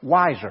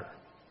wiser,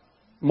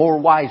 more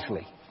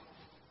wisely.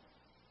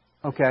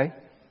 Okay?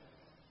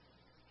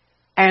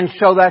 And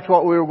so that's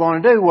what we were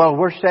going to do. Well,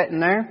 we're sitting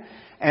there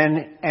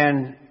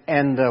and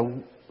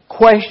the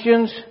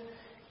questions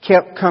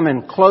kept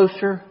coming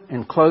closer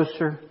and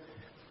closer.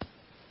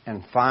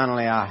 And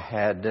finally I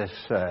had to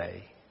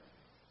say,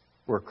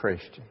 we're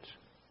Christians.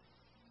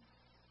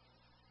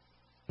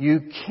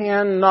 You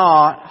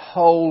cannot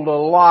hold a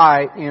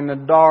light in a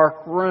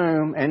dark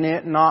room and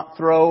it not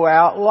throw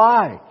out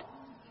light.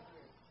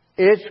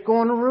 It's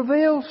going to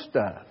reveal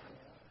stuff.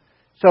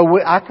 So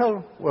I told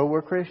them, well,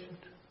 we're Christians.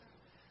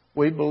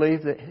 We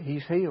believe that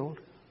He's healed.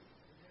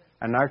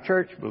 And our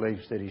church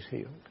believes that He's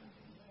healed.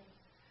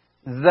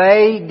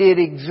 They did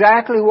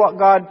exactly what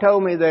God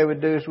told me they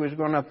would do as we was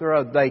going up the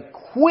road. They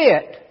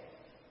quit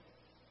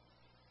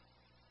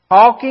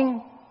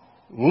talking,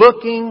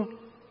 looking,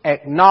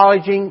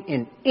 acknowledging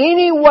in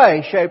any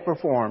way, shape, or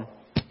form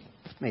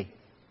me.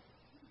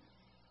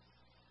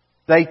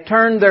 They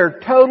turned their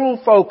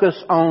total focus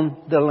on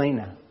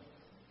Delina.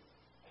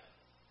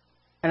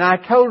 And I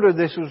told her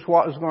this was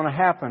what was going to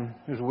happen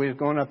as we was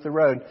going up the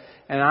road.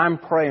 And I'm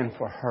praying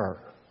for her.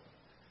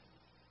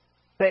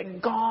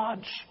 That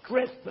God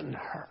strengthen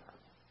her.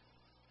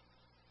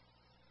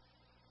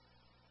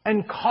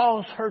 And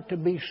cause her to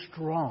be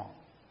strong.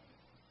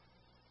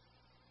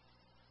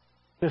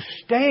 To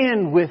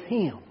stand with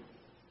Him.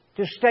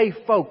 To stay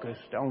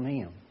focused on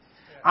Him.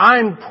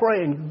 I'm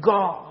praying,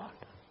 God,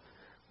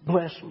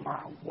 bless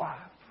my wife.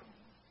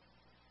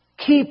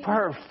 Keep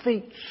her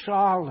feet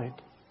solid.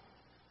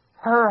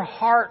 Her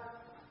heart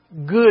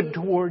good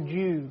toward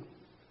You.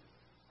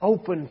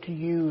 Open to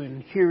You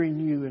and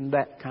hearing You and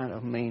that kind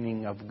of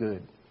meaning of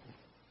good.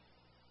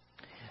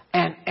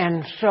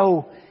 And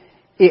so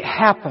it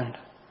happened,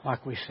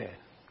 like we said.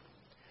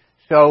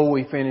 So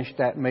we finished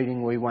that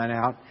meeting, we went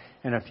out,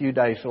 and a few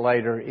days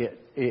later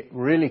it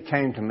really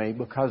came to me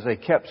because they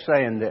kept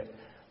saying that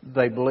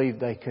they believed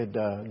they could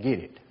get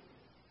it.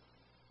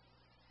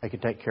 They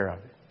could take care of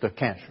it. The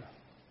cancer,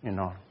 you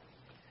know.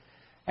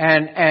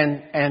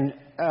 And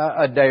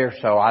a day or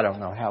so, I don't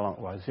know how long it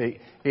was.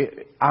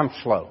 I'm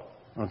slow,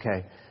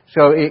 okay.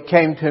 So it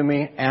came to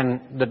me,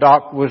 and the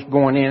doctor was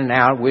going in and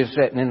out. We were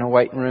sitting in the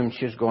waiting room.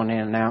 She was going in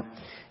and out,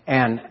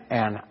 and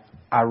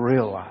I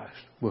realized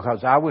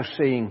because I was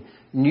seeing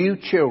new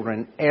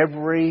children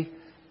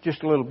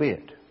just a little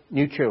bit,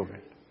 new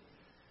children.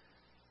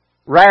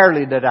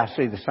 Rarely did I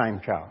see the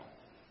same child.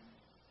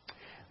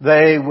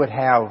 They would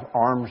have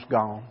arms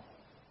gone,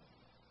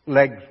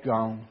 legs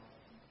gone.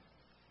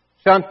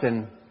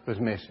 Something was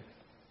missing.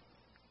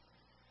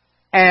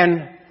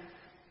 And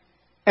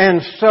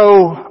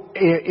so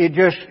it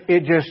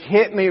just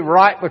hit me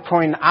right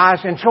between the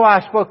eyes. And so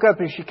I spoke up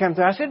and she came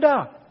through. I said,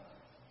 Doc.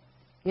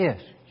 Yes,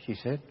 she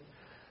said.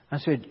 I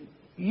said,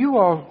 you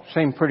all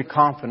seem pretty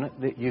confident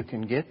that you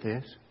can get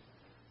this.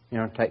 You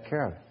know, take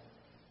care of it.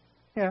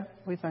 Yeah,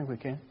 we think we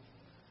can.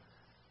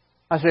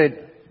 I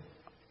said,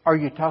 are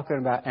you talking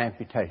about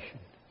amputation?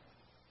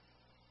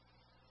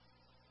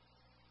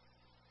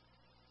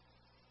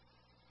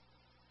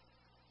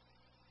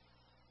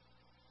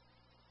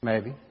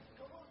 Maybe.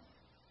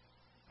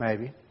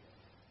 Maybe.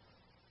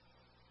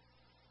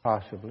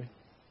 Possibly.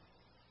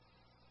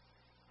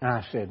 And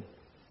I said,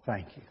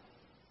 thank you.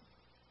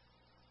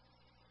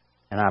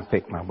 And I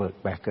picked my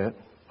book back up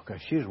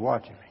because she was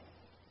watching me.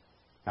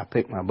 I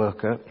picked my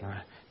book up and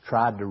I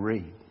tried to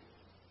read.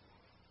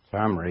 So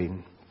I'm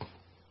reading.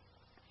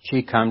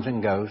 She comes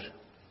and goes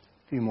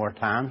a few more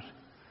times.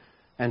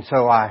 And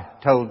so I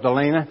told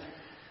Delina,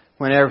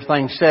 when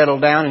everything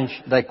settled down and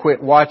they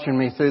quit watching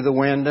me through the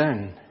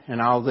window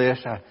and all this,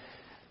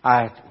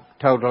 I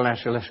told Delina, I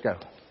said, let's go.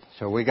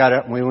 So we got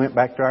up and we went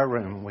back to our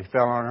room. We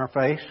fell on our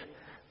face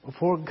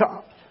before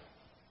God.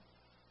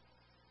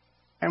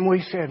 And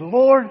we said,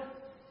 Lord,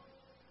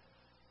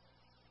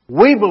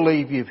 we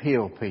believe You've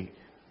healed Pete.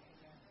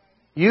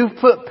 You've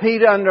put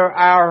Pete under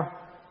our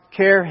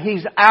care.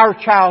 He's our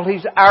child.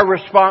 He's our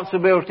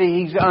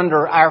responsibility. He's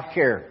under our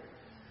care.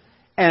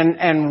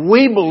 And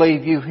we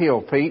believe You've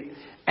healed Pete.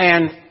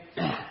 And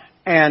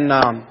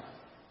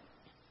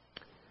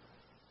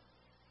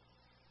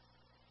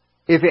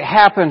if it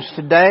happens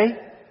today,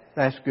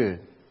 that's good.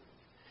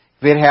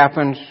 If it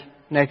happens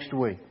next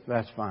week,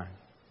 that's fine.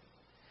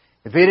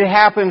 If it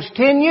happens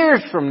 10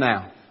 years from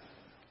now,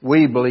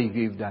 we believe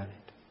You've done it.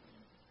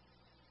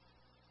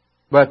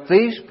 But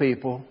these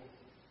people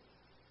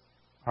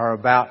are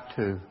about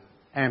to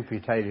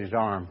amputate his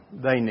arm.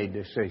 They need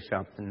to see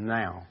something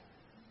now.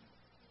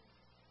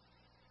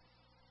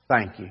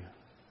 Thank you.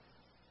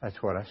 That's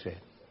what I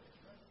said.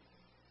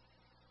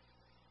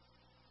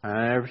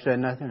 I never said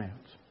nothing else.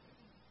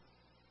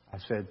 I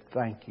said,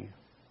 thank you.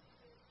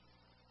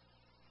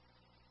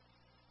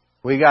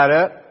 We got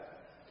up.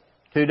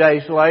 2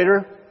 days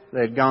later,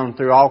 They'd gone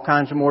through all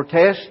kinds of more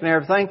tests and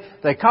everything.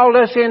 They called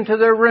us into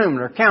their room,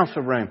 their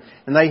council room.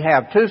 And they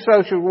have 2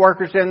 social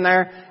workers in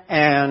there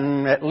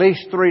and at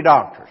least 3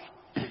 doctors.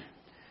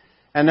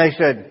 And they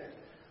said,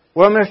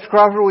 well, Mr.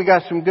 Crawford, we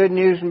got some good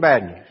news and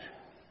bad news.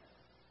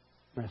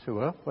 And I said,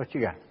 well, what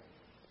you got?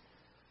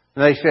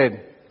 And they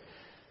said,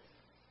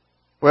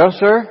 well,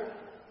 sir,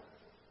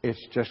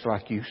 it's just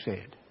like you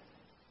said.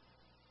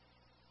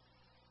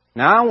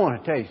 Now, I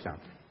want to tell you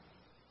something.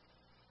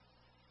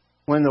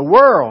 When the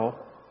world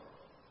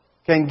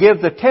can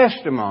give the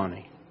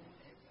testimony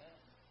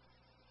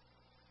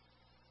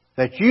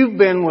that you've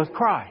been with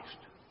Christ,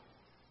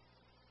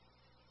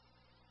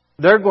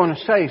 they're going to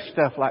say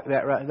stuff like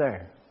that right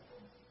there.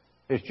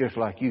 It's just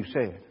like you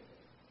said.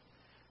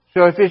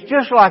 So if it's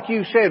just like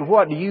you said,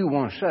 what do you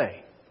want to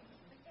say?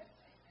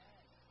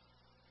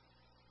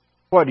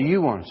 What do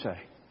you want to say?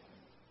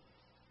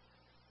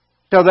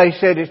 So they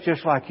said, it's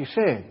just like you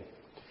said.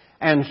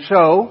 And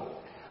so,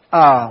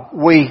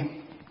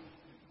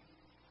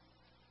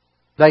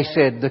 they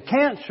said, the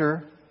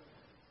cancer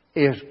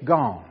is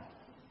gone.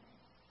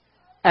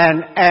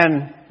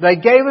 And they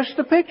gave us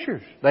the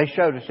pictures. They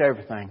showed us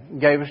everything.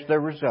 Gave us the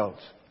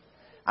results.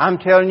 I'm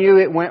telling you,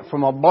 it went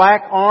from a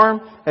black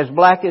arm, as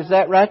black as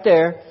that right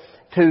there,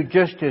 to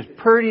just as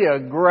pretty a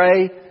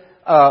gray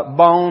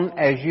bone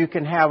as you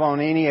can have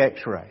on any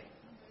x-ray.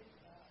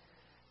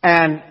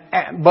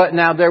 But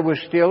now there was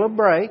still a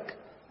break,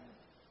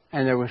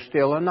 and there was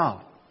still a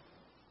knot.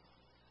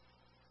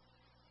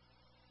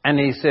 And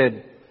they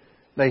said,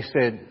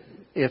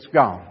 it's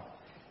gone.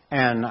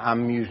 And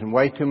I'm using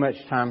way too much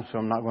time, so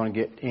I'm not going to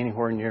get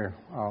anywhere near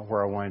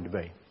where I wanted to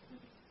be.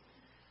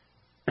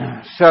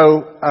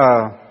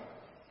 So,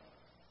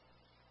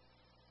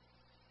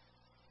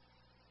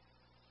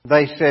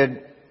 they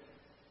said,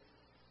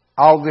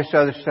 all this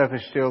other stuff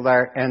is still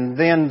there. And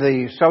then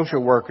the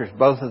social workers,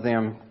 both of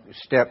them,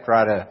 stepped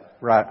right up,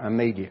 right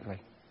immediately.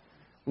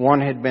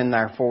 One had been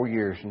there 4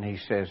 years, and he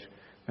says,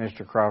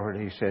 Mr. Crawford,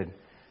 he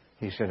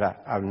said,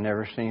 I've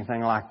never seen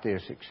anything like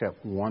this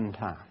except one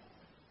time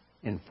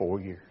in 4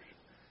 years.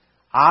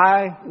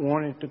 I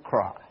wanted to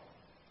cry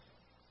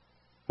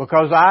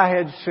because I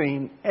had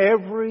seen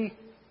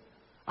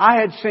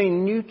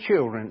new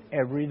children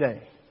every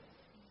day.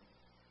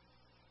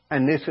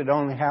 And this had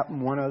only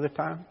happened one other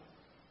time.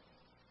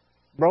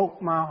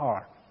 Broke my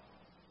heart.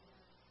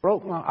 I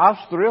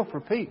was thrilled for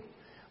Pete,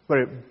 but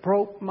it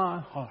broke my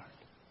heart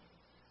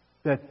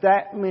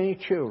that many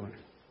children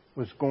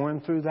was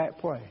going through that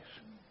place.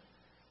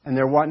 And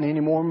there wasn't any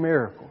more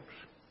miracles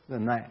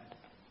than that.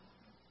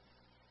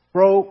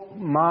 Broke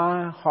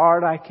my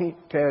heart. I can't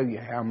tell you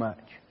how much.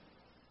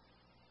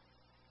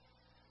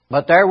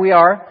 But there we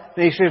are.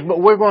 And he says,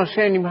 but we're going to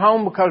send him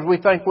home because we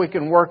think we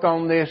can work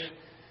on this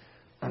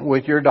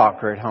with your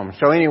doctor at home.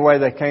 So anyway,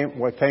 they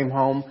came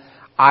home.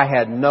 I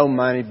had no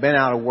money, been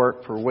out of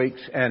work for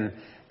weeks, and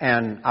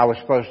I was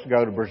supposed to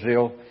go to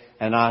Brazil.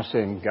 And I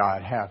said,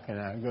 God, how can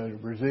I go to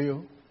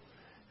Brazil?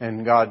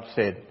 And God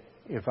said,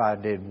 if I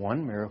did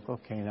one miracle,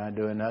 can't I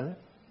do another?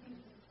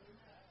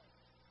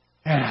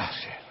 And I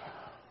said,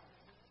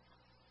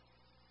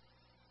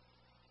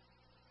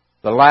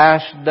 the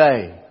last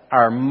day,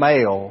 our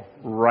mail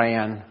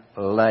ran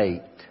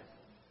late.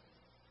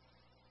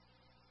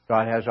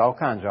 God has all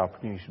kinds of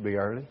opportunities to be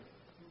early.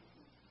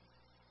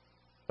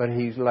 But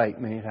He's late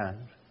many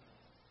times.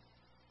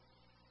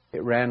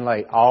 It ran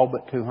late. All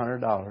but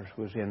 $200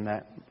 was in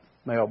that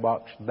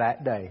mailbox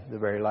that day, the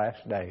very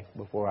last day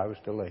before I was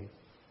to leave.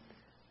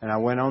 And I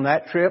went on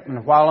that trip,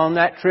 and while on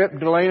that trip,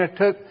 Delina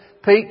took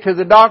Pete to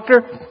the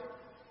doctor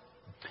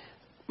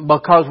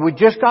because we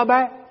just got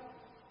back.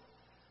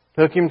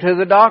 Took him to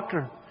the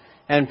doctor.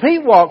 And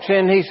Pete walks in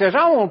and he says,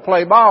 I want to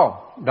play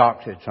ball.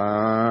 Doc said,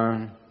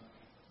 son,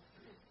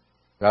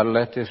 got to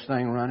let this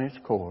thing run its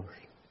course.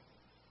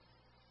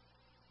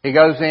 He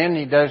goes in,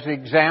 he does the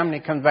exam, and he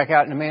comes back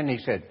out in a minute and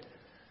he said,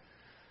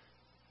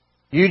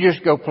 you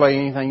just go play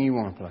anything you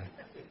want to play.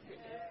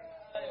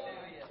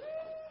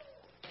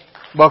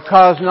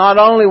 Because not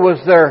only was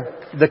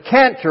the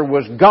cancer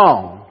was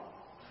gone,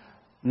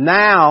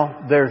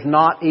 now there's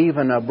not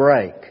even a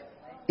break.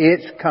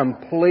 It's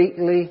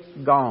completely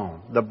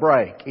gone. The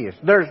break is.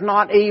 There's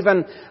not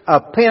even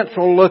a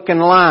pencil-looking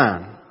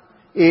line.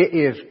 It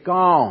is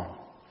gone.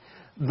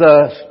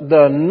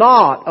 The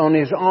knot on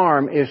his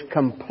arm is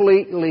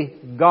completely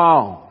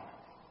gone.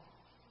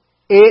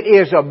 It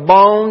is a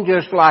bone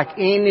just like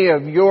any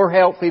of your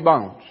healthy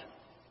bones.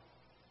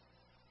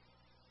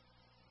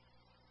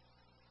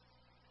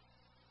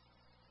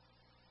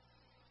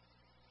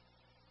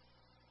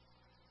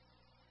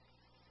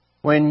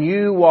 When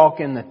you walk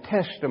in the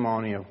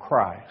testimony of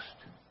Christ,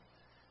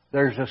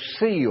 there's a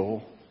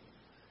seal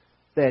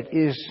that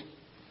is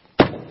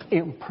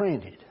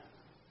imprinted.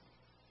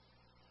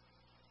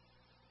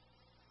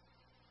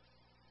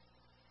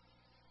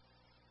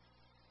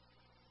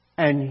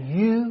 And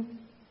you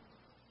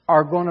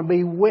are going to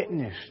be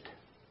witnessed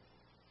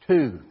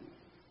to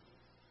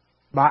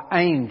by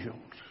angels,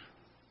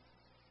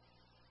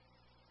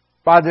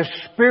 by the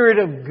Spirit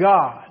of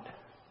God,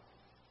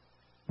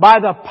 by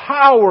the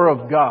power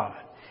of God.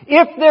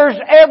 If there's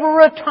ever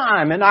a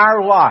time in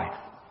our life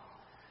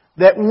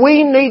that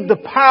we need the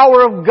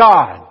power of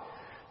God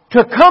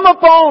to come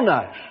upon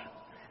us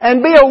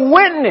and be a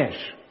witness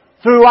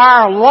through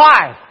our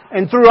life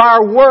and through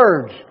our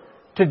words,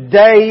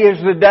 today is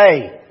the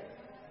day.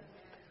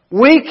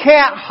 We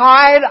can't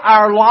hide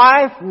our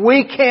life.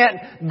 We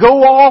can't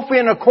go off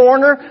in a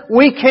corner.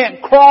 We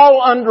can't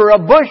crawl under a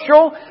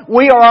bushel.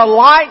 We are a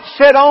light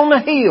set on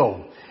a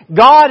hill.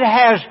 God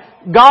has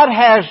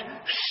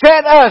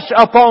set us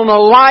upon a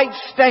light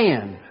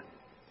stand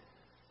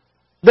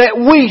that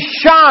we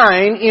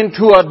shine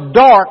into a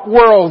dark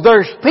world.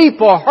 There's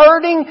people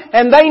hurting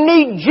and they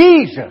need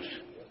Jesus.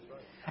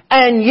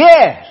 And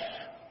yes,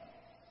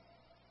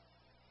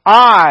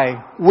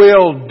 I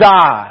will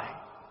die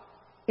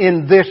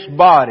in this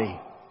body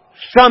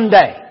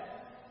someday.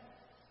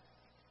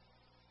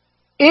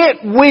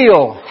 It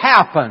will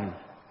happen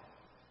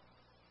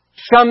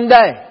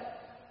someday.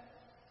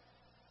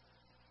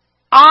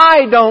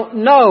 I don't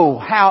know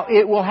how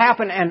it will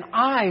happen, and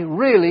I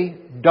really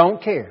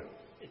don't care.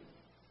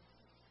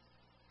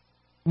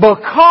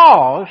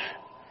 Because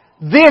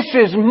this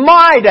is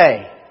my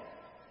day.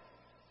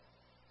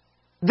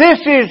 This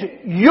is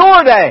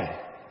your day.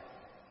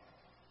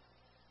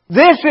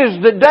 This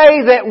is the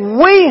day that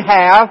we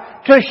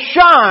have to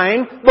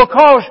shine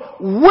because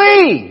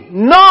we,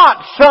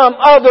 not some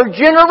other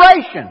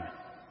generation.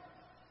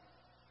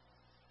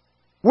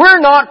 We're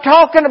not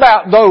talking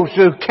about those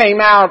who came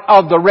out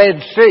of the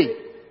Red Sea.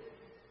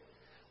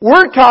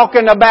 We're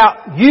talking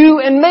about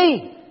you and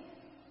me.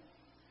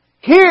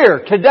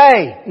 Here,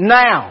 today,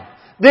 now.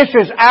 This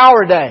is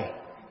our day.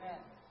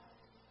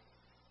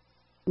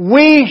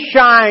 We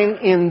shine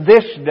in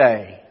this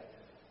day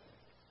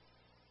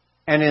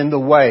and in the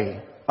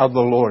way of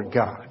the Lord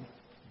God.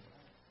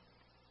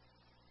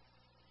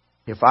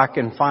 If I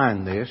can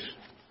find this,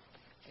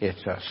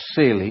 it's a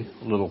silly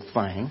little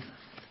thing,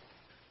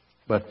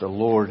 but the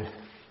Lord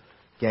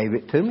gave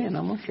it to me and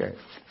I'm going to share it.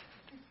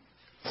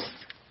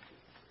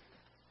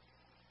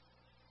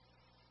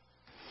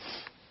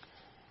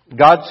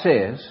 God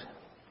says,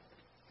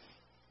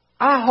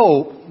 I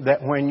hope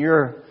that when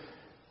you're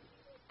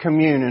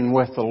communing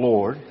with the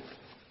Lord,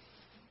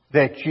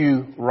 that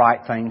you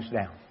write things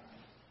down.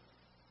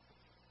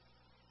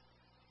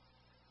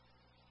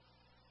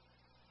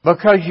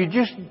 Because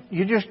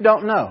you just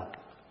don't know.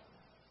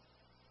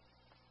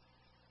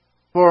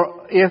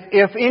 For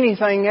if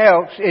anything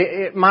else,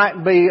 it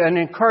might be an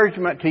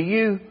encouragement to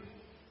you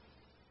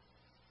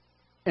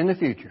in the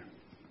future.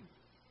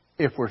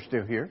 If we're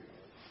still here.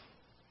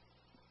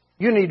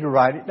 You need to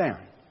write it down.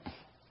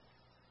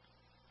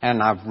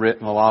 And I've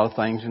written a lot of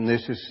things and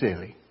this is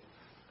silly.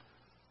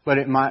 But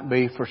it might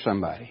be for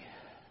somebody.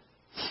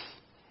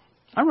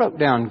 I wrote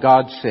down,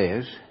 God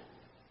says,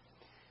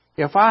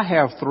 if I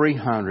have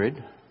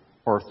 300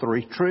 or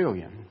 3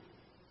 trillion,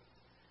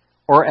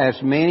 or as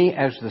many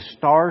as the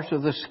stars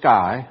of the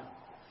sky,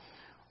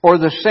 or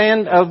the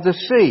sand of the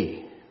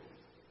sea,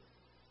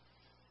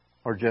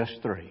 or just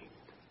 3,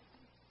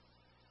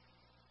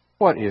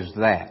 what is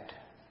that?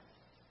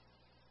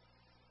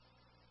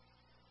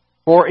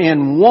 For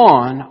in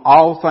one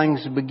all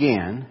things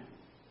begin,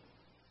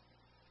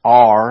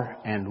 are,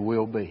 and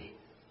will be.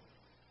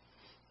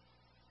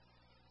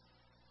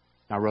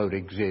 I wrote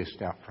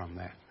exist out from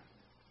that.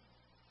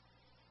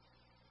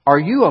 Are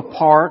you a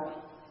part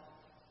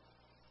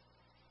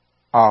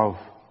of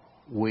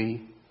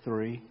we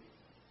 3?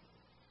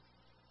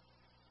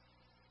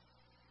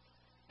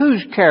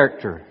 Whose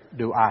character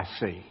do I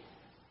see?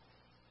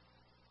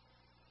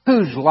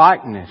 Whose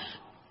likeness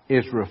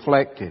is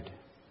reflected?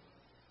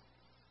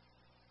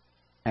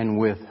 And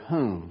with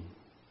whom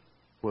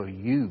will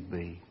you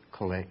be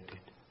collected?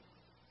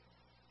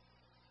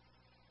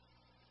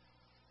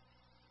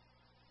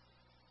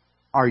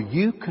 Are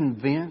you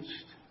convinced?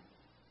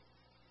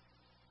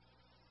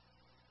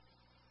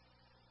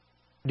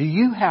 Do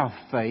you have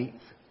faith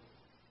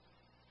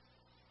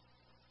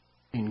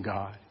in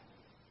God?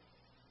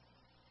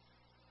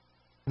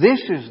 This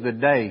is the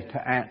day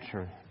to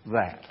answer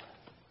that.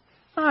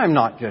 I'm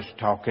not just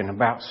talking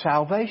about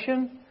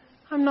salvation.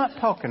 I'm not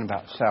talking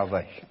about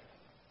salvation.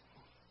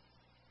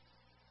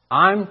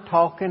 I'm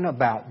talking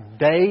about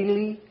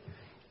daily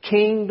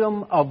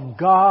kingdom of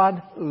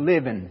God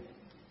living.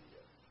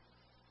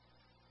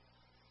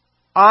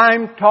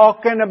 I'm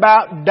talking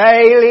about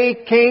daily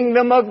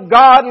kingdom of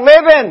God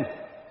living.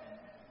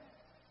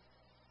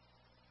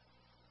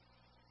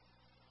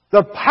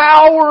 The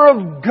power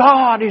of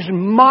God is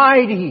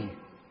mighty.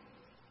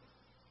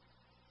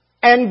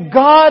 And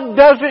God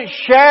doesn't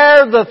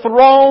share the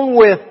throne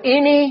with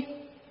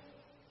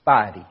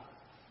anybody.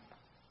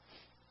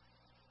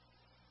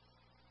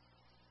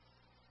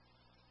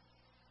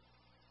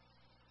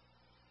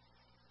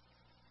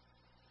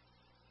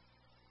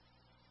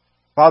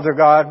 Father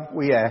God,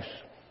 we ask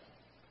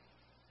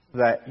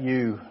that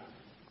you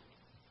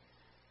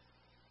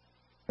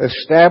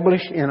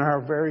establish in our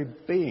very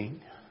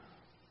being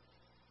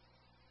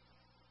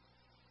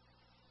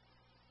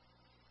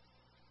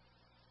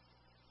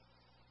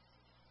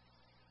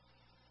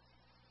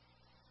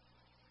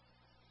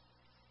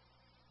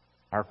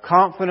our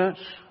confidence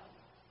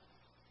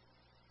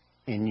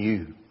in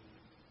You,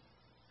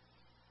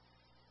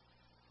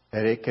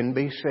 that it can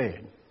be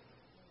said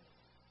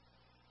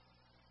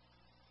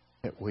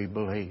that we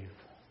believe.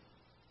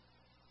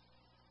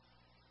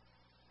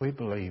 We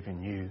believe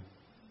in You.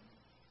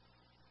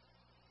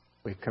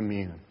 We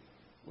commune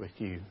with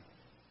You.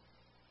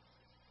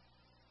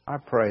 I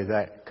pray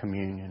that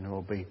communion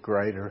will be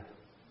greater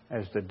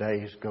as the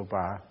days go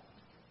by,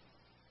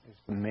 as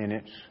the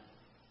minutes,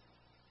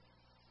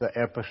 the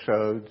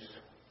episodes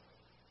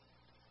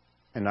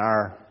in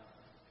our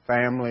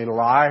family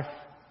life,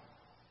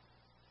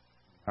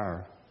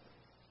 our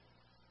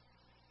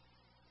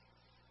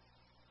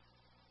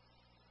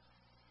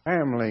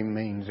family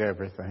means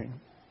everything.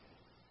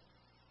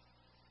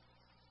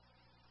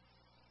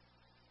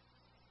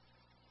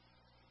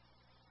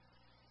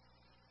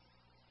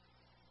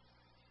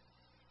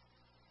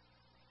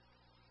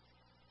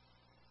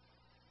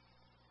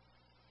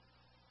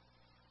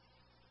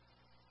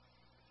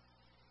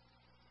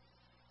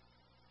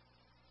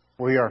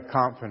 We are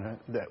confident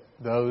that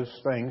those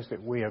things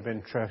that we have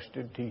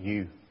entrusted to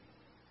You,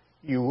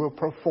 You will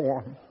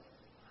perform.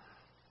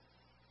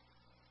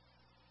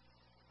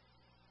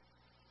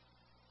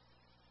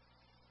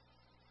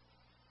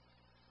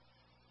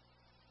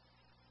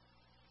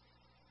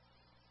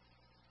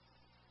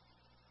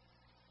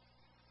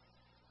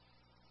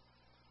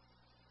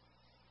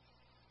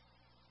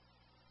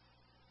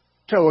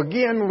 So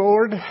again,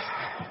 Lord,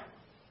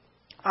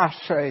 I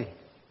say,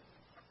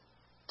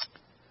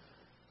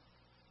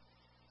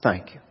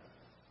 thank You.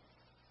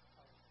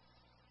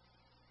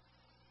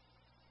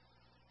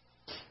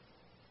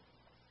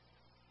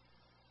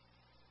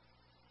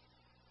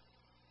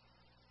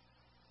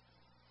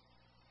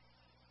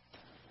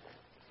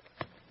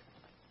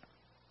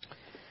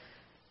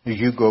 As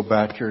you go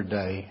about your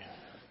day,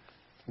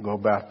 go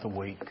about the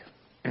week,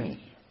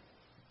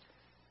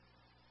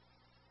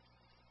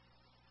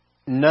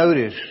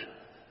 notice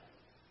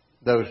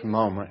those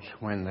moments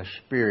when the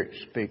Spirit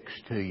speaks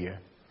to you.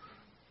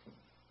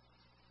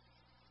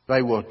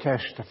 They will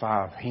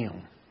testify of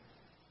Him.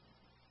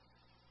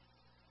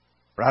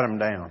 Write them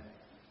down.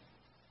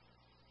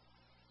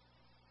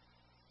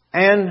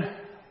 And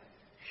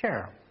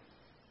share them.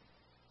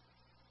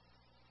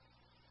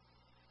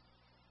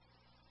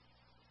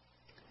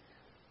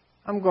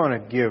 I'm going to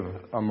give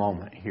a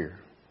moment here.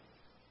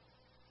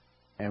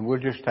 And we'll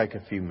just take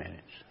a few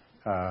minutes.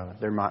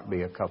 There might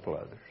be a couple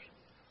others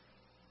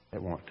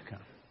that want to come.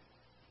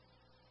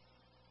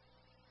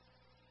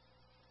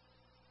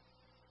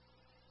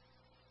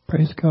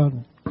 Praise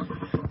God.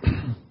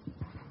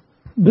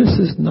 This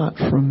is not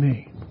from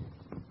me.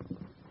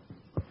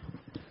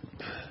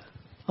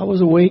 I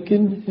was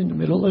awakened in the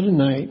middle of the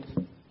night.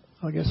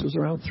 I guess it was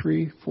around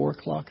 3, 4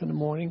 o'clock in the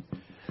morning.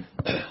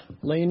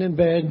 Laying in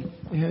bed,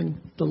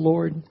 and the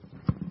Lord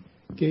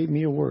gave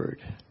me a word.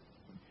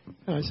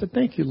 And I said,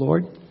 thank You,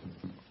 Lord.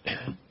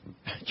 I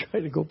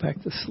tried to go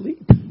back to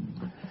sleep.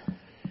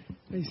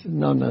 He said,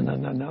 no.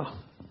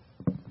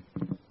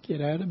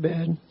 Get out of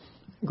bed.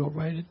 Go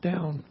write it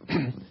down.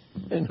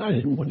 And I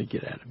didn't want to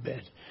get out of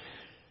bed.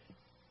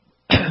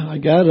 I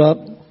got up,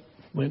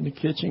 went in the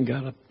kitchen,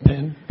 got a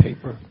pen,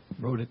 paper,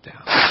 wrote it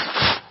down.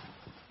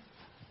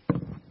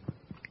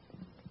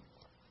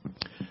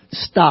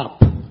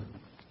 Stop.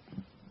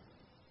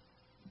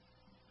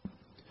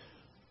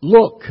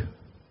 Look.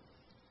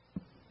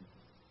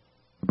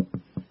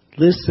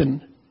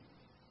 Listen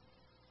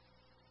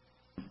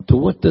to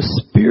what the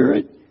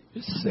Spirit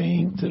is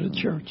saying to the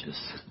churches.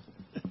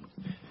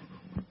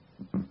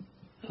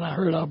 And I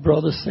heard our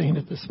brother saying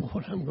it this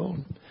morning. I'm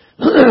going,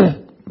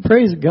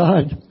 praise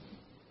God.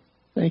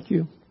 Thank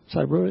You.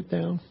 So I wrote it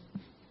down.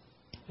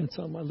 It's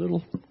on my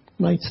little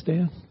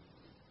nightstand.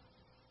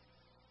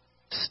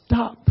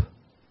 Stop.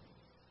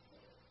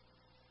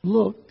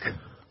 Look.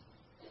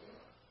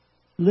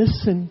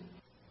 Listen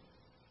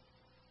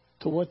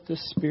to what the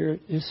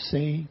Spirit is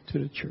saying to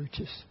the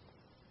churches.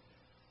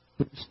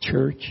 Whose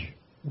church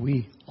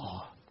we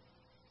are.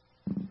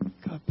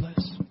 God bless.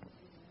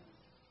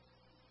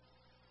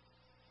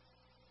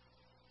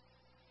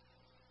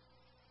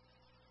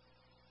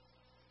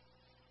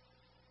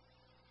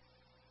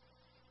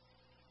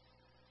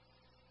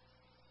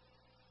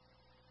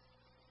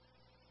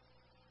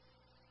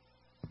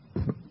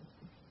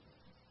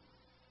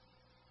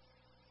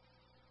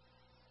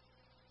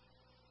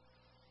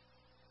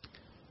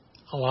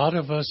 A lot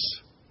of us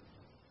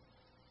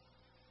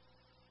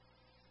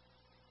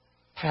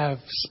have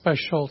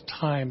special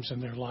times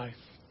in their life.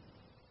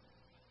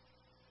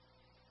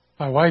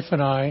 My wife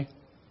and I,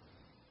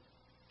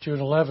 June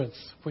 11th,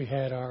 we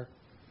had our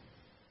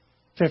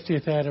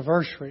 50th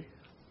anniversary.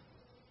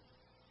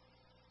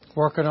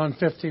 Working on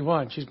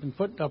 51. She's been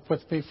putting up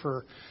with me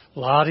for a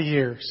lot of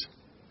years.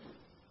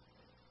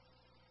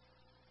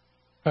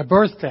 My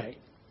birthday,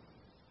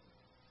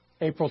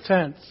 April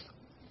 10th.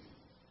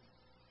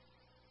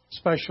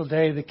 Special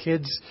day. The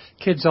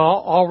kids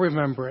all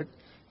remember it.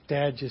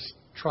 Dad just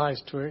tries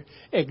to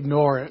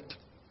ignore it.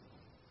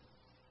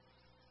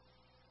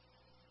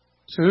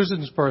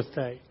 Susan's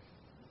birthday,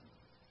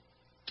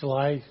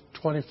 July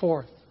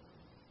 24th.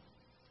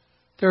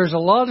 There's a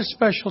lot of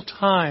special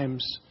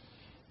times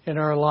in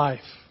our life.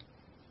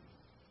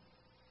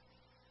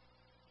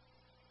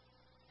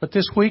 But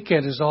this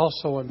weekend is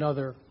also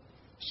another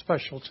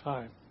special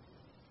time.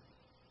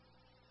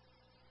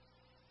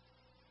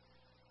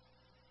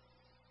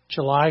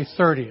 July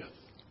 30th.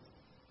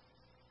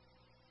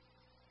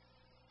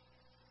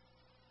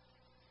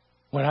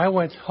 When I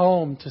went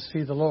home to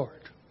see the Lord,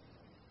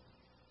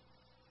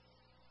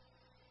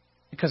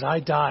 because I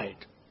died.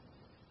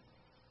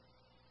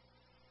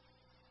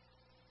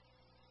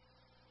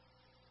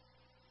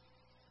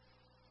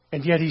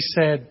 And yet He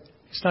said,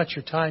 it's not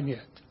your time yet.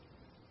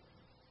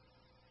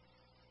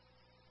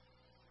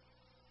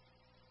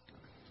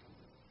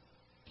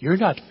 You're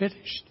not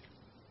finished.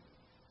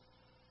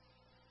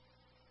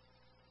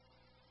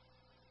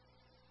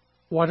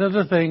 One of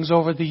the things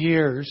over the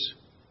years,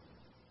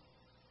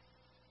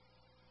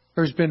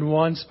 there's been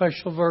one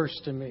special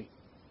verse to me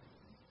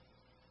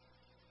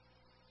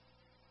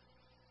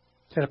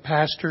that a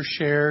pastor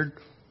shared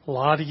a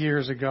lot of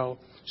years ago,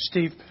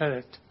 Steve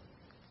Pettit.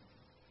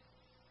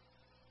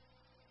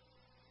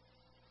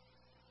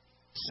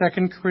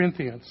 2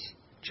 Corinthians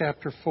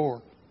chapter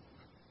 4.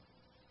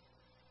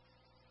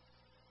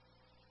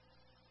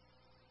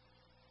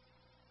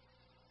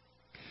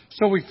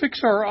 So we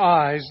fix our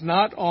eyes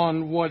not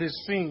on what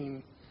is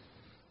seen,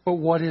 but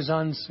what is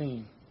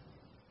unseen.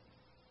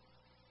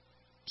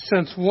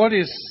 Since what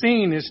is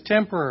seen is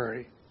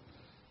temporary,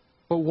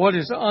 but what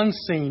is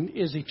unseen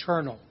is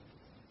eternal.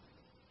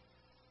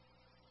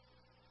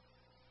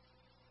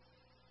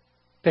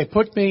 They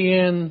put me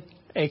in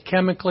a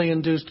chemically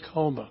induced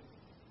coma.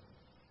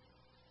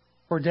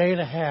 For a day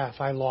and a half,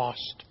 I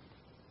lost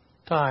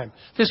time.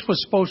 This was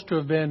supposed to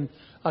have been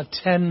a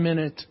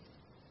 10-minute.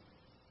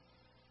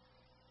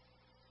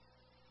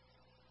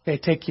 They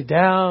take you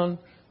down,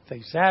 they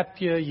zap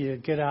you, you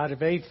get out of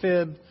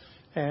AFib,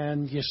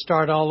 and you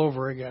start all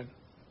over again.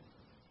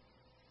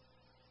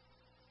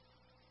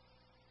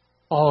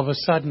 All of a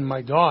sudden,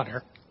 my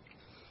daughter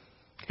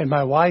and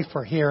my wife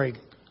are hearing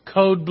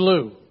code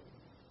blue.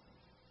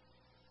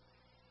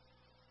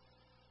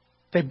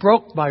 They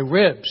broke my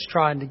ribs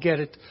trying to get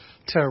it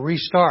to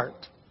restart.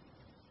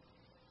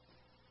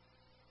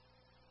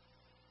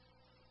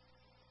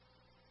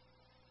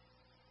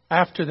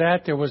 After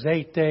that, there was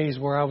 8 days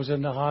where I was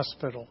in the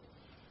hospital.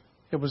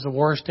 It was the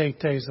worst 8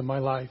 days of my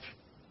life.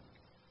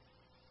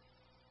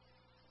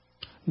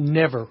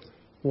 Never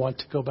want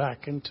to go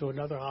back into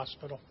another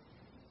hospital.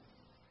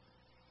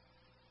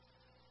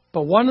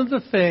 But one of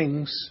the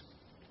things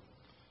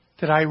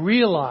that I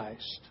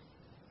realized,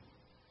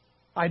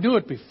 I knew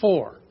it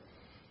before,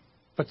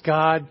 but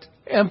God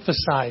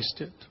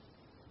emphasized it,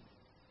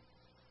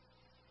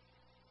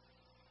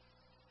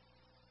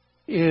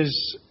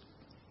 is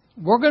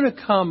we're going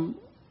to come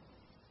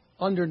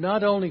under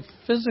not only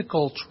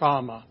physical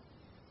trauma,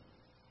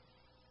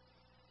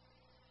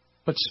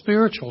 but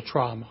spiritual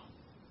trauma.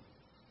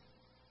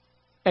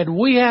 And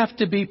we have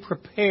to be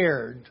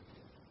prepared.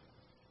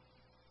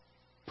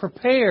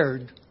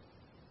 Prepared.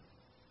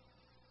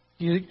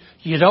 You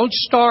don't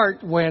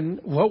start when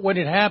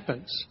it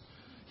happens.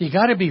 You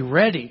got to be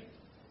ready.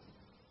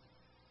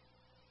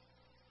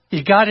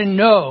 You got to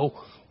know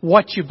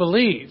what you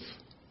believe.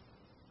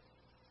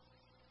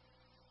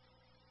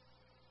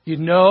 You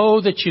know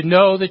that you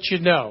know that you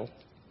know.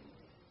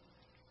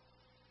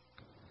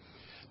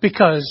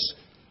 Because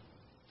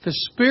the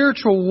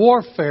spiritual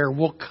warfare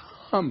will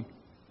come.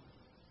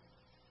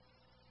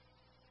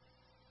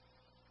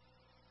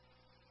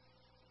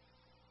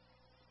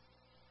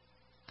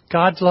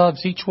 God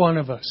loves each one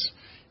of us.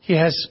 He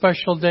has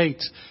special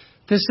dates.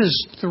 This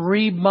is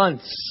 3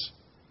 months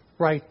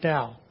right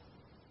now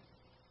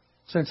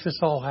since this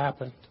all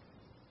happened.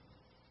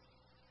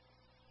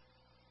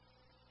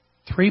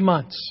 3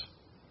 months.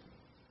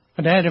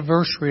 An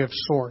anniversary of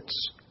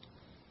sorts.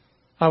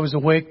 I was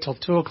awake till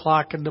 2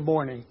 o'clock in the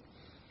morning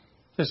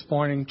this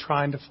morning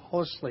trying to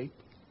fall asleep.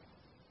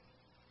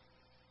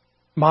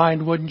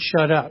 Mind wouldn't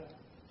shut up.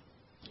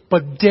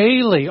 But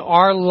daily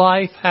our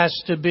life has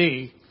to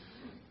be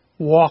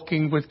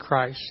walking with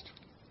Christ.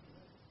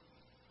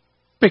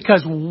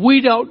 Because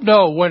we don't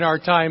know when our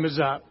time is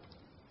up.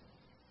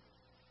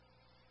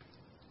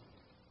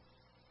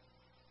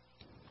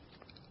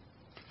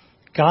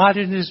 God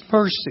in His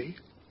mercy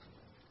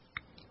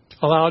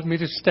allowed me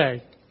to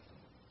stay.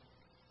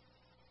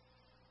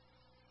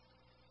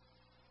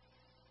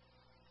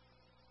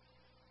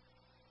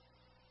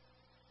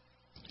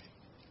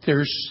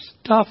 There's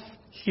stuff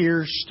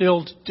here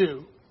still to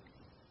do.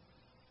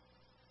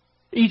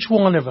 Each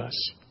one of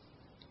us.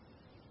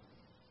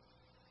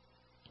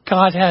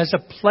 God has a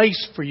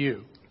place for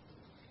you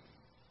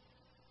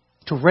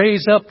to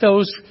raise up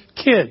those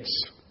kids,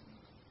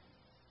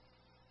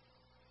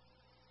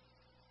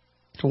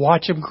 to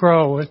watch them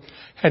grow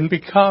and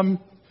become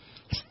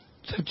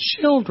the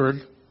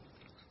children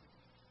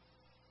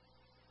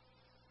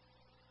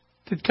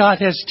that God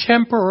has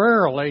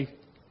temporarily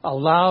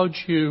allowed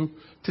you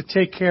to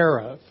take care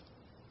of.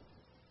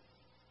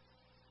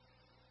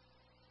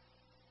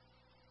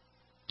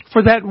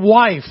 For that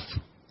wife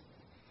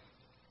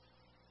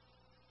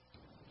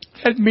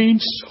that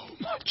means so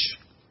much.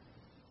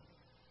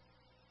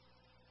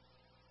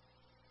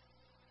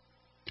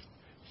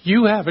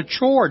 You have a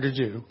chore to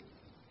do.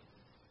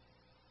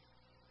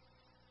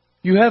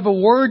 You have a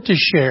word to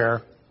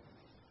share.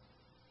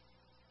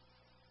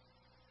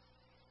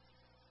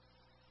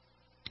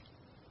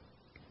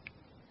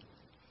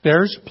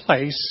 There's a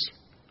place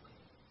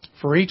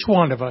for each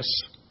one of us.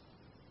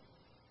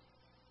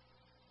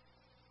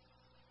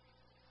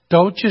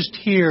 Don't just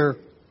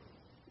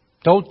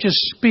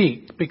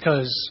speak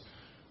because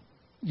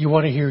you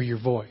want to hear your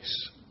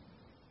voice.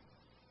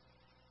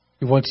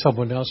 You want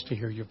someone else to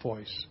hear your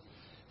voice.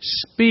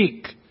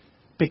 Speak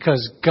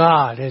because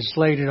God has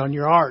laid it on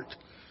your heart.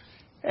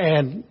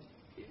 And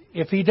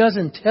if He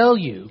doesn't tell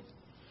you,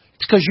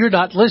 it's because you're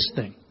not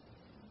listening.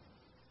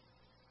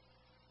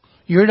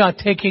 You're not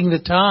taking the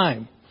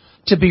time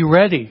to be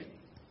ready,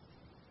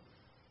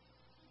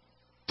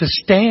 to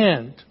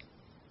stand,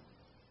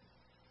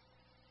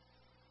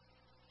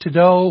 to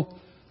know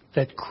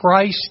that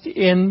Christ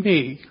in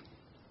me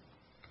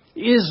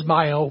is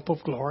my hope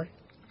of glory.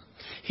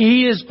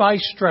 He is my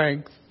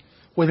strength.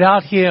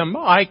 Without Him,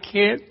 I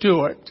can't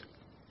do it.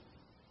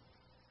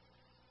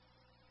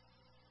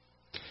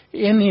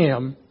 In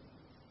Him,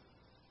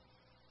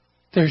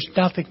 there's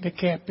nothing that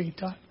can't be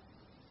done.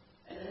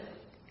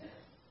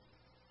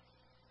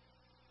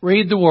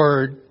 Read the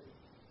Word,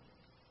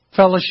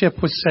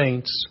 fellowship with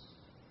saints.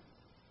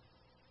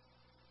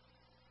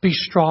 Be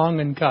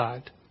strong in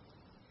God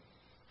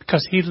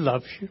because He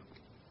loves you.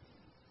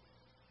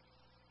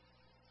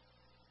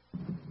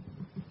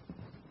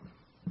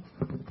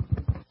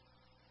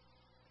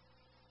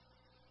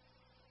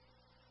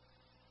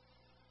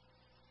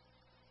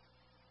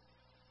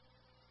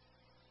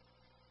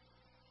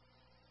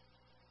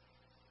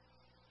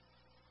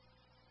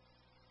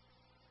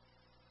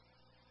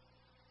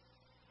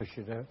 Push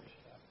it up.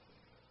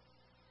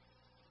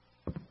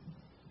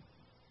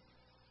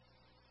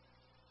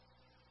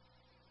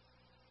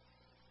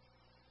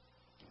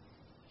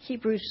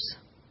 Hebrews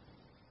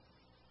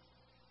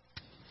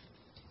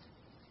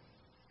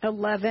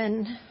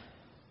 11.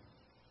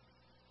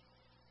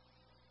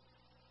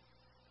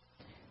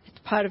 It's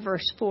part of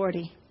verse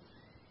 40.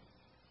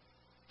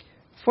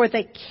 For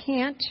they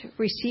can't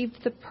receive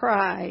the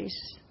prize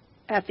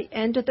at the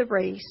end of the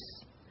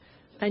race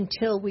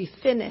until we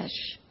finish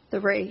the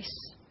race.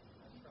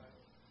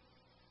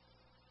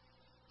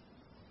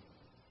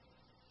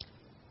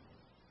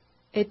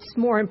 It's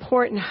more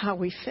important how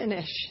we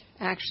finish,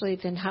 actually,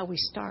 than how we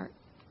start.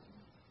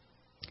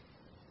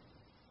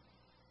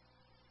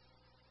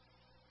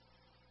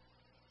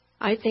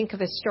 I think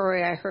of a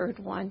story I heard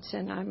once,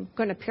 and I'm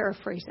going to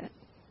paraphrase it.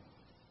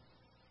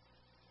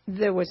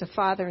 There was a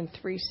father and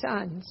 3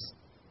 sons,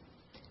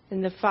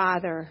 and the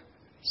father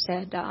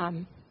said,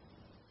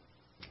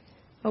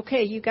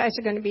 okay, you guys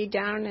are going to be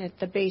down at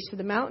the base of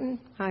the mountain.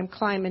 I'm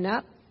climbing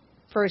up.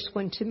 First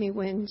one to me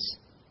wins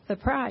the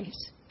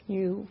prize.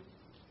 You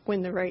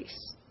win the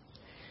race.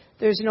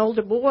 There's an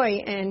older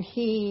boy, and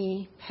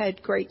he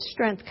had great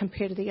strength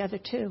compared to the other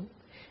 2,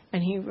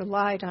 and he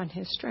relied on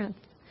his strength.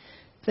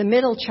 The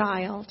middle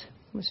child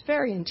was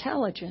very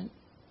intelligent,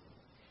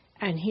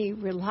 and he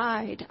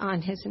relied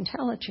on his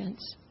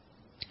intelligence.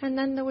 And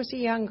then there was the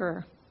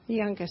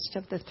youngest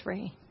of the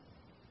 3.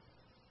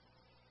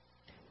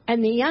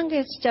 And the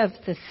youngest of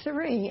the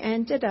 3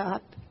 ended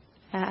up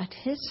at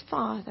his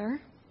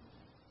father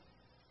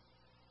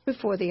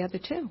before the other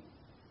 2.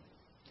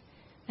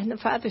 And the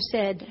father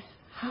said,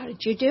 how did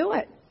you do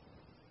it?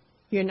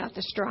 You're not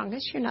the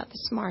strongest. You're not the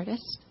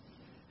smartest.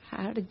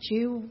 How did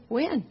you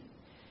win?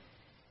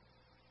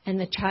 And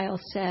the child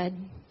said,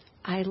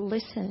 I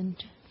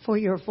listened for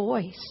your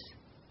voice,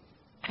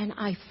 and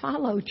I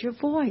followed your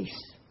voice.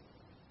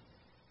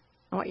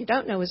 And what you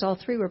don't know is all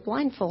 3 were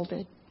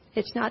blindfolded.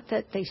 It's not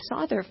that they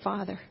saw their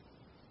father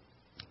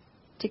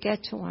to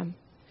get to him.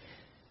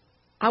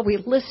 Are we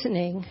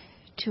listening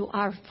to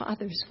our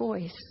Father's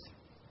voice?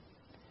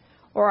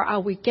 Or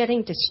are we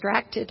getting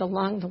distracted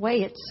along the way?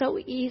 It's so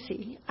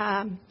easy.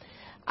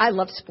 I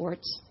love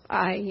sports.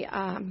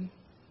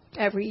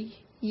 Every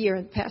year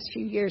in the past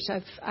few years,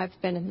 I've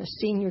been in the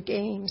senior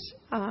games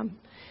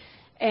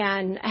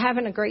and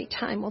having a great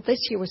time. Well, this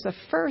year was the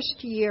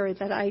first year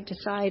that I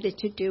decided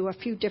to do a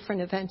few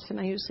different events than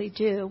I usually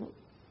do.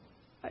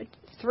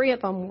 3 of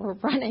them were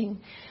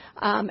running,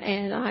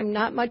 and I'm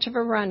not much of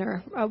a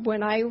runner.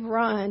 When I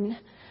run,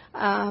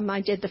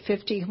 I did the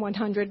 50,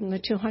 100, and the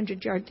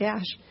 200-yard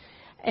dash.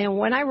 And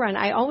when I run,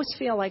 I always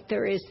feel like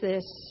there is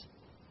this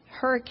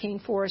hurricane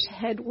force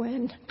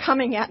headwind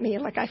coming at me.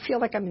 Like I feel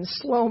like I'm in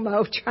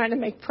slow-mo trying to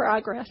make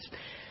progress.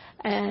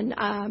 And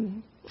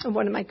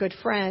one of my good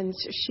friends,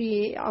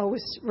 she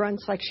always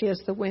runs like she has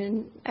the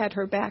wind at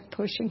her back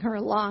pushing her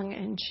along,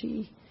 and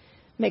she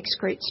makes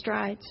great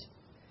strides.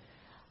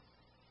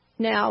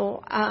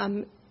 Now,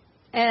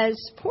 as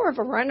poor of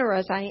a runner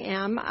as I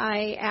am,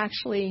 I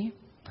actually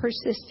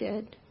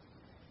persisted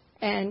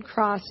and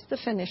crossed the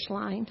finish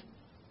line.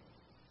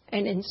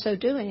 And in so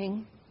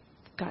doing,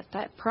 got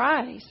that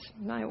prize.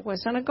 It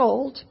wasn't a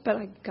gold, but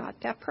I got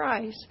that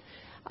prize.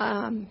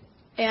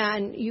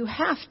 And you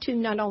have to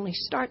not only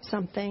start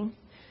something,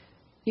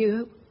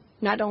 you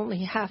not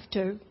only have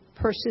to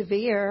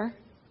persevere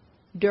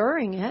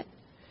during it,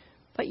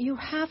 but you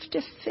have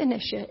to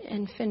finish it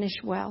and finish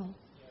well.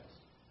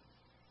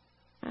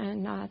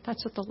 And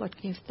that's what the Lord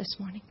gave this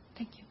morning.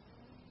 Thank you.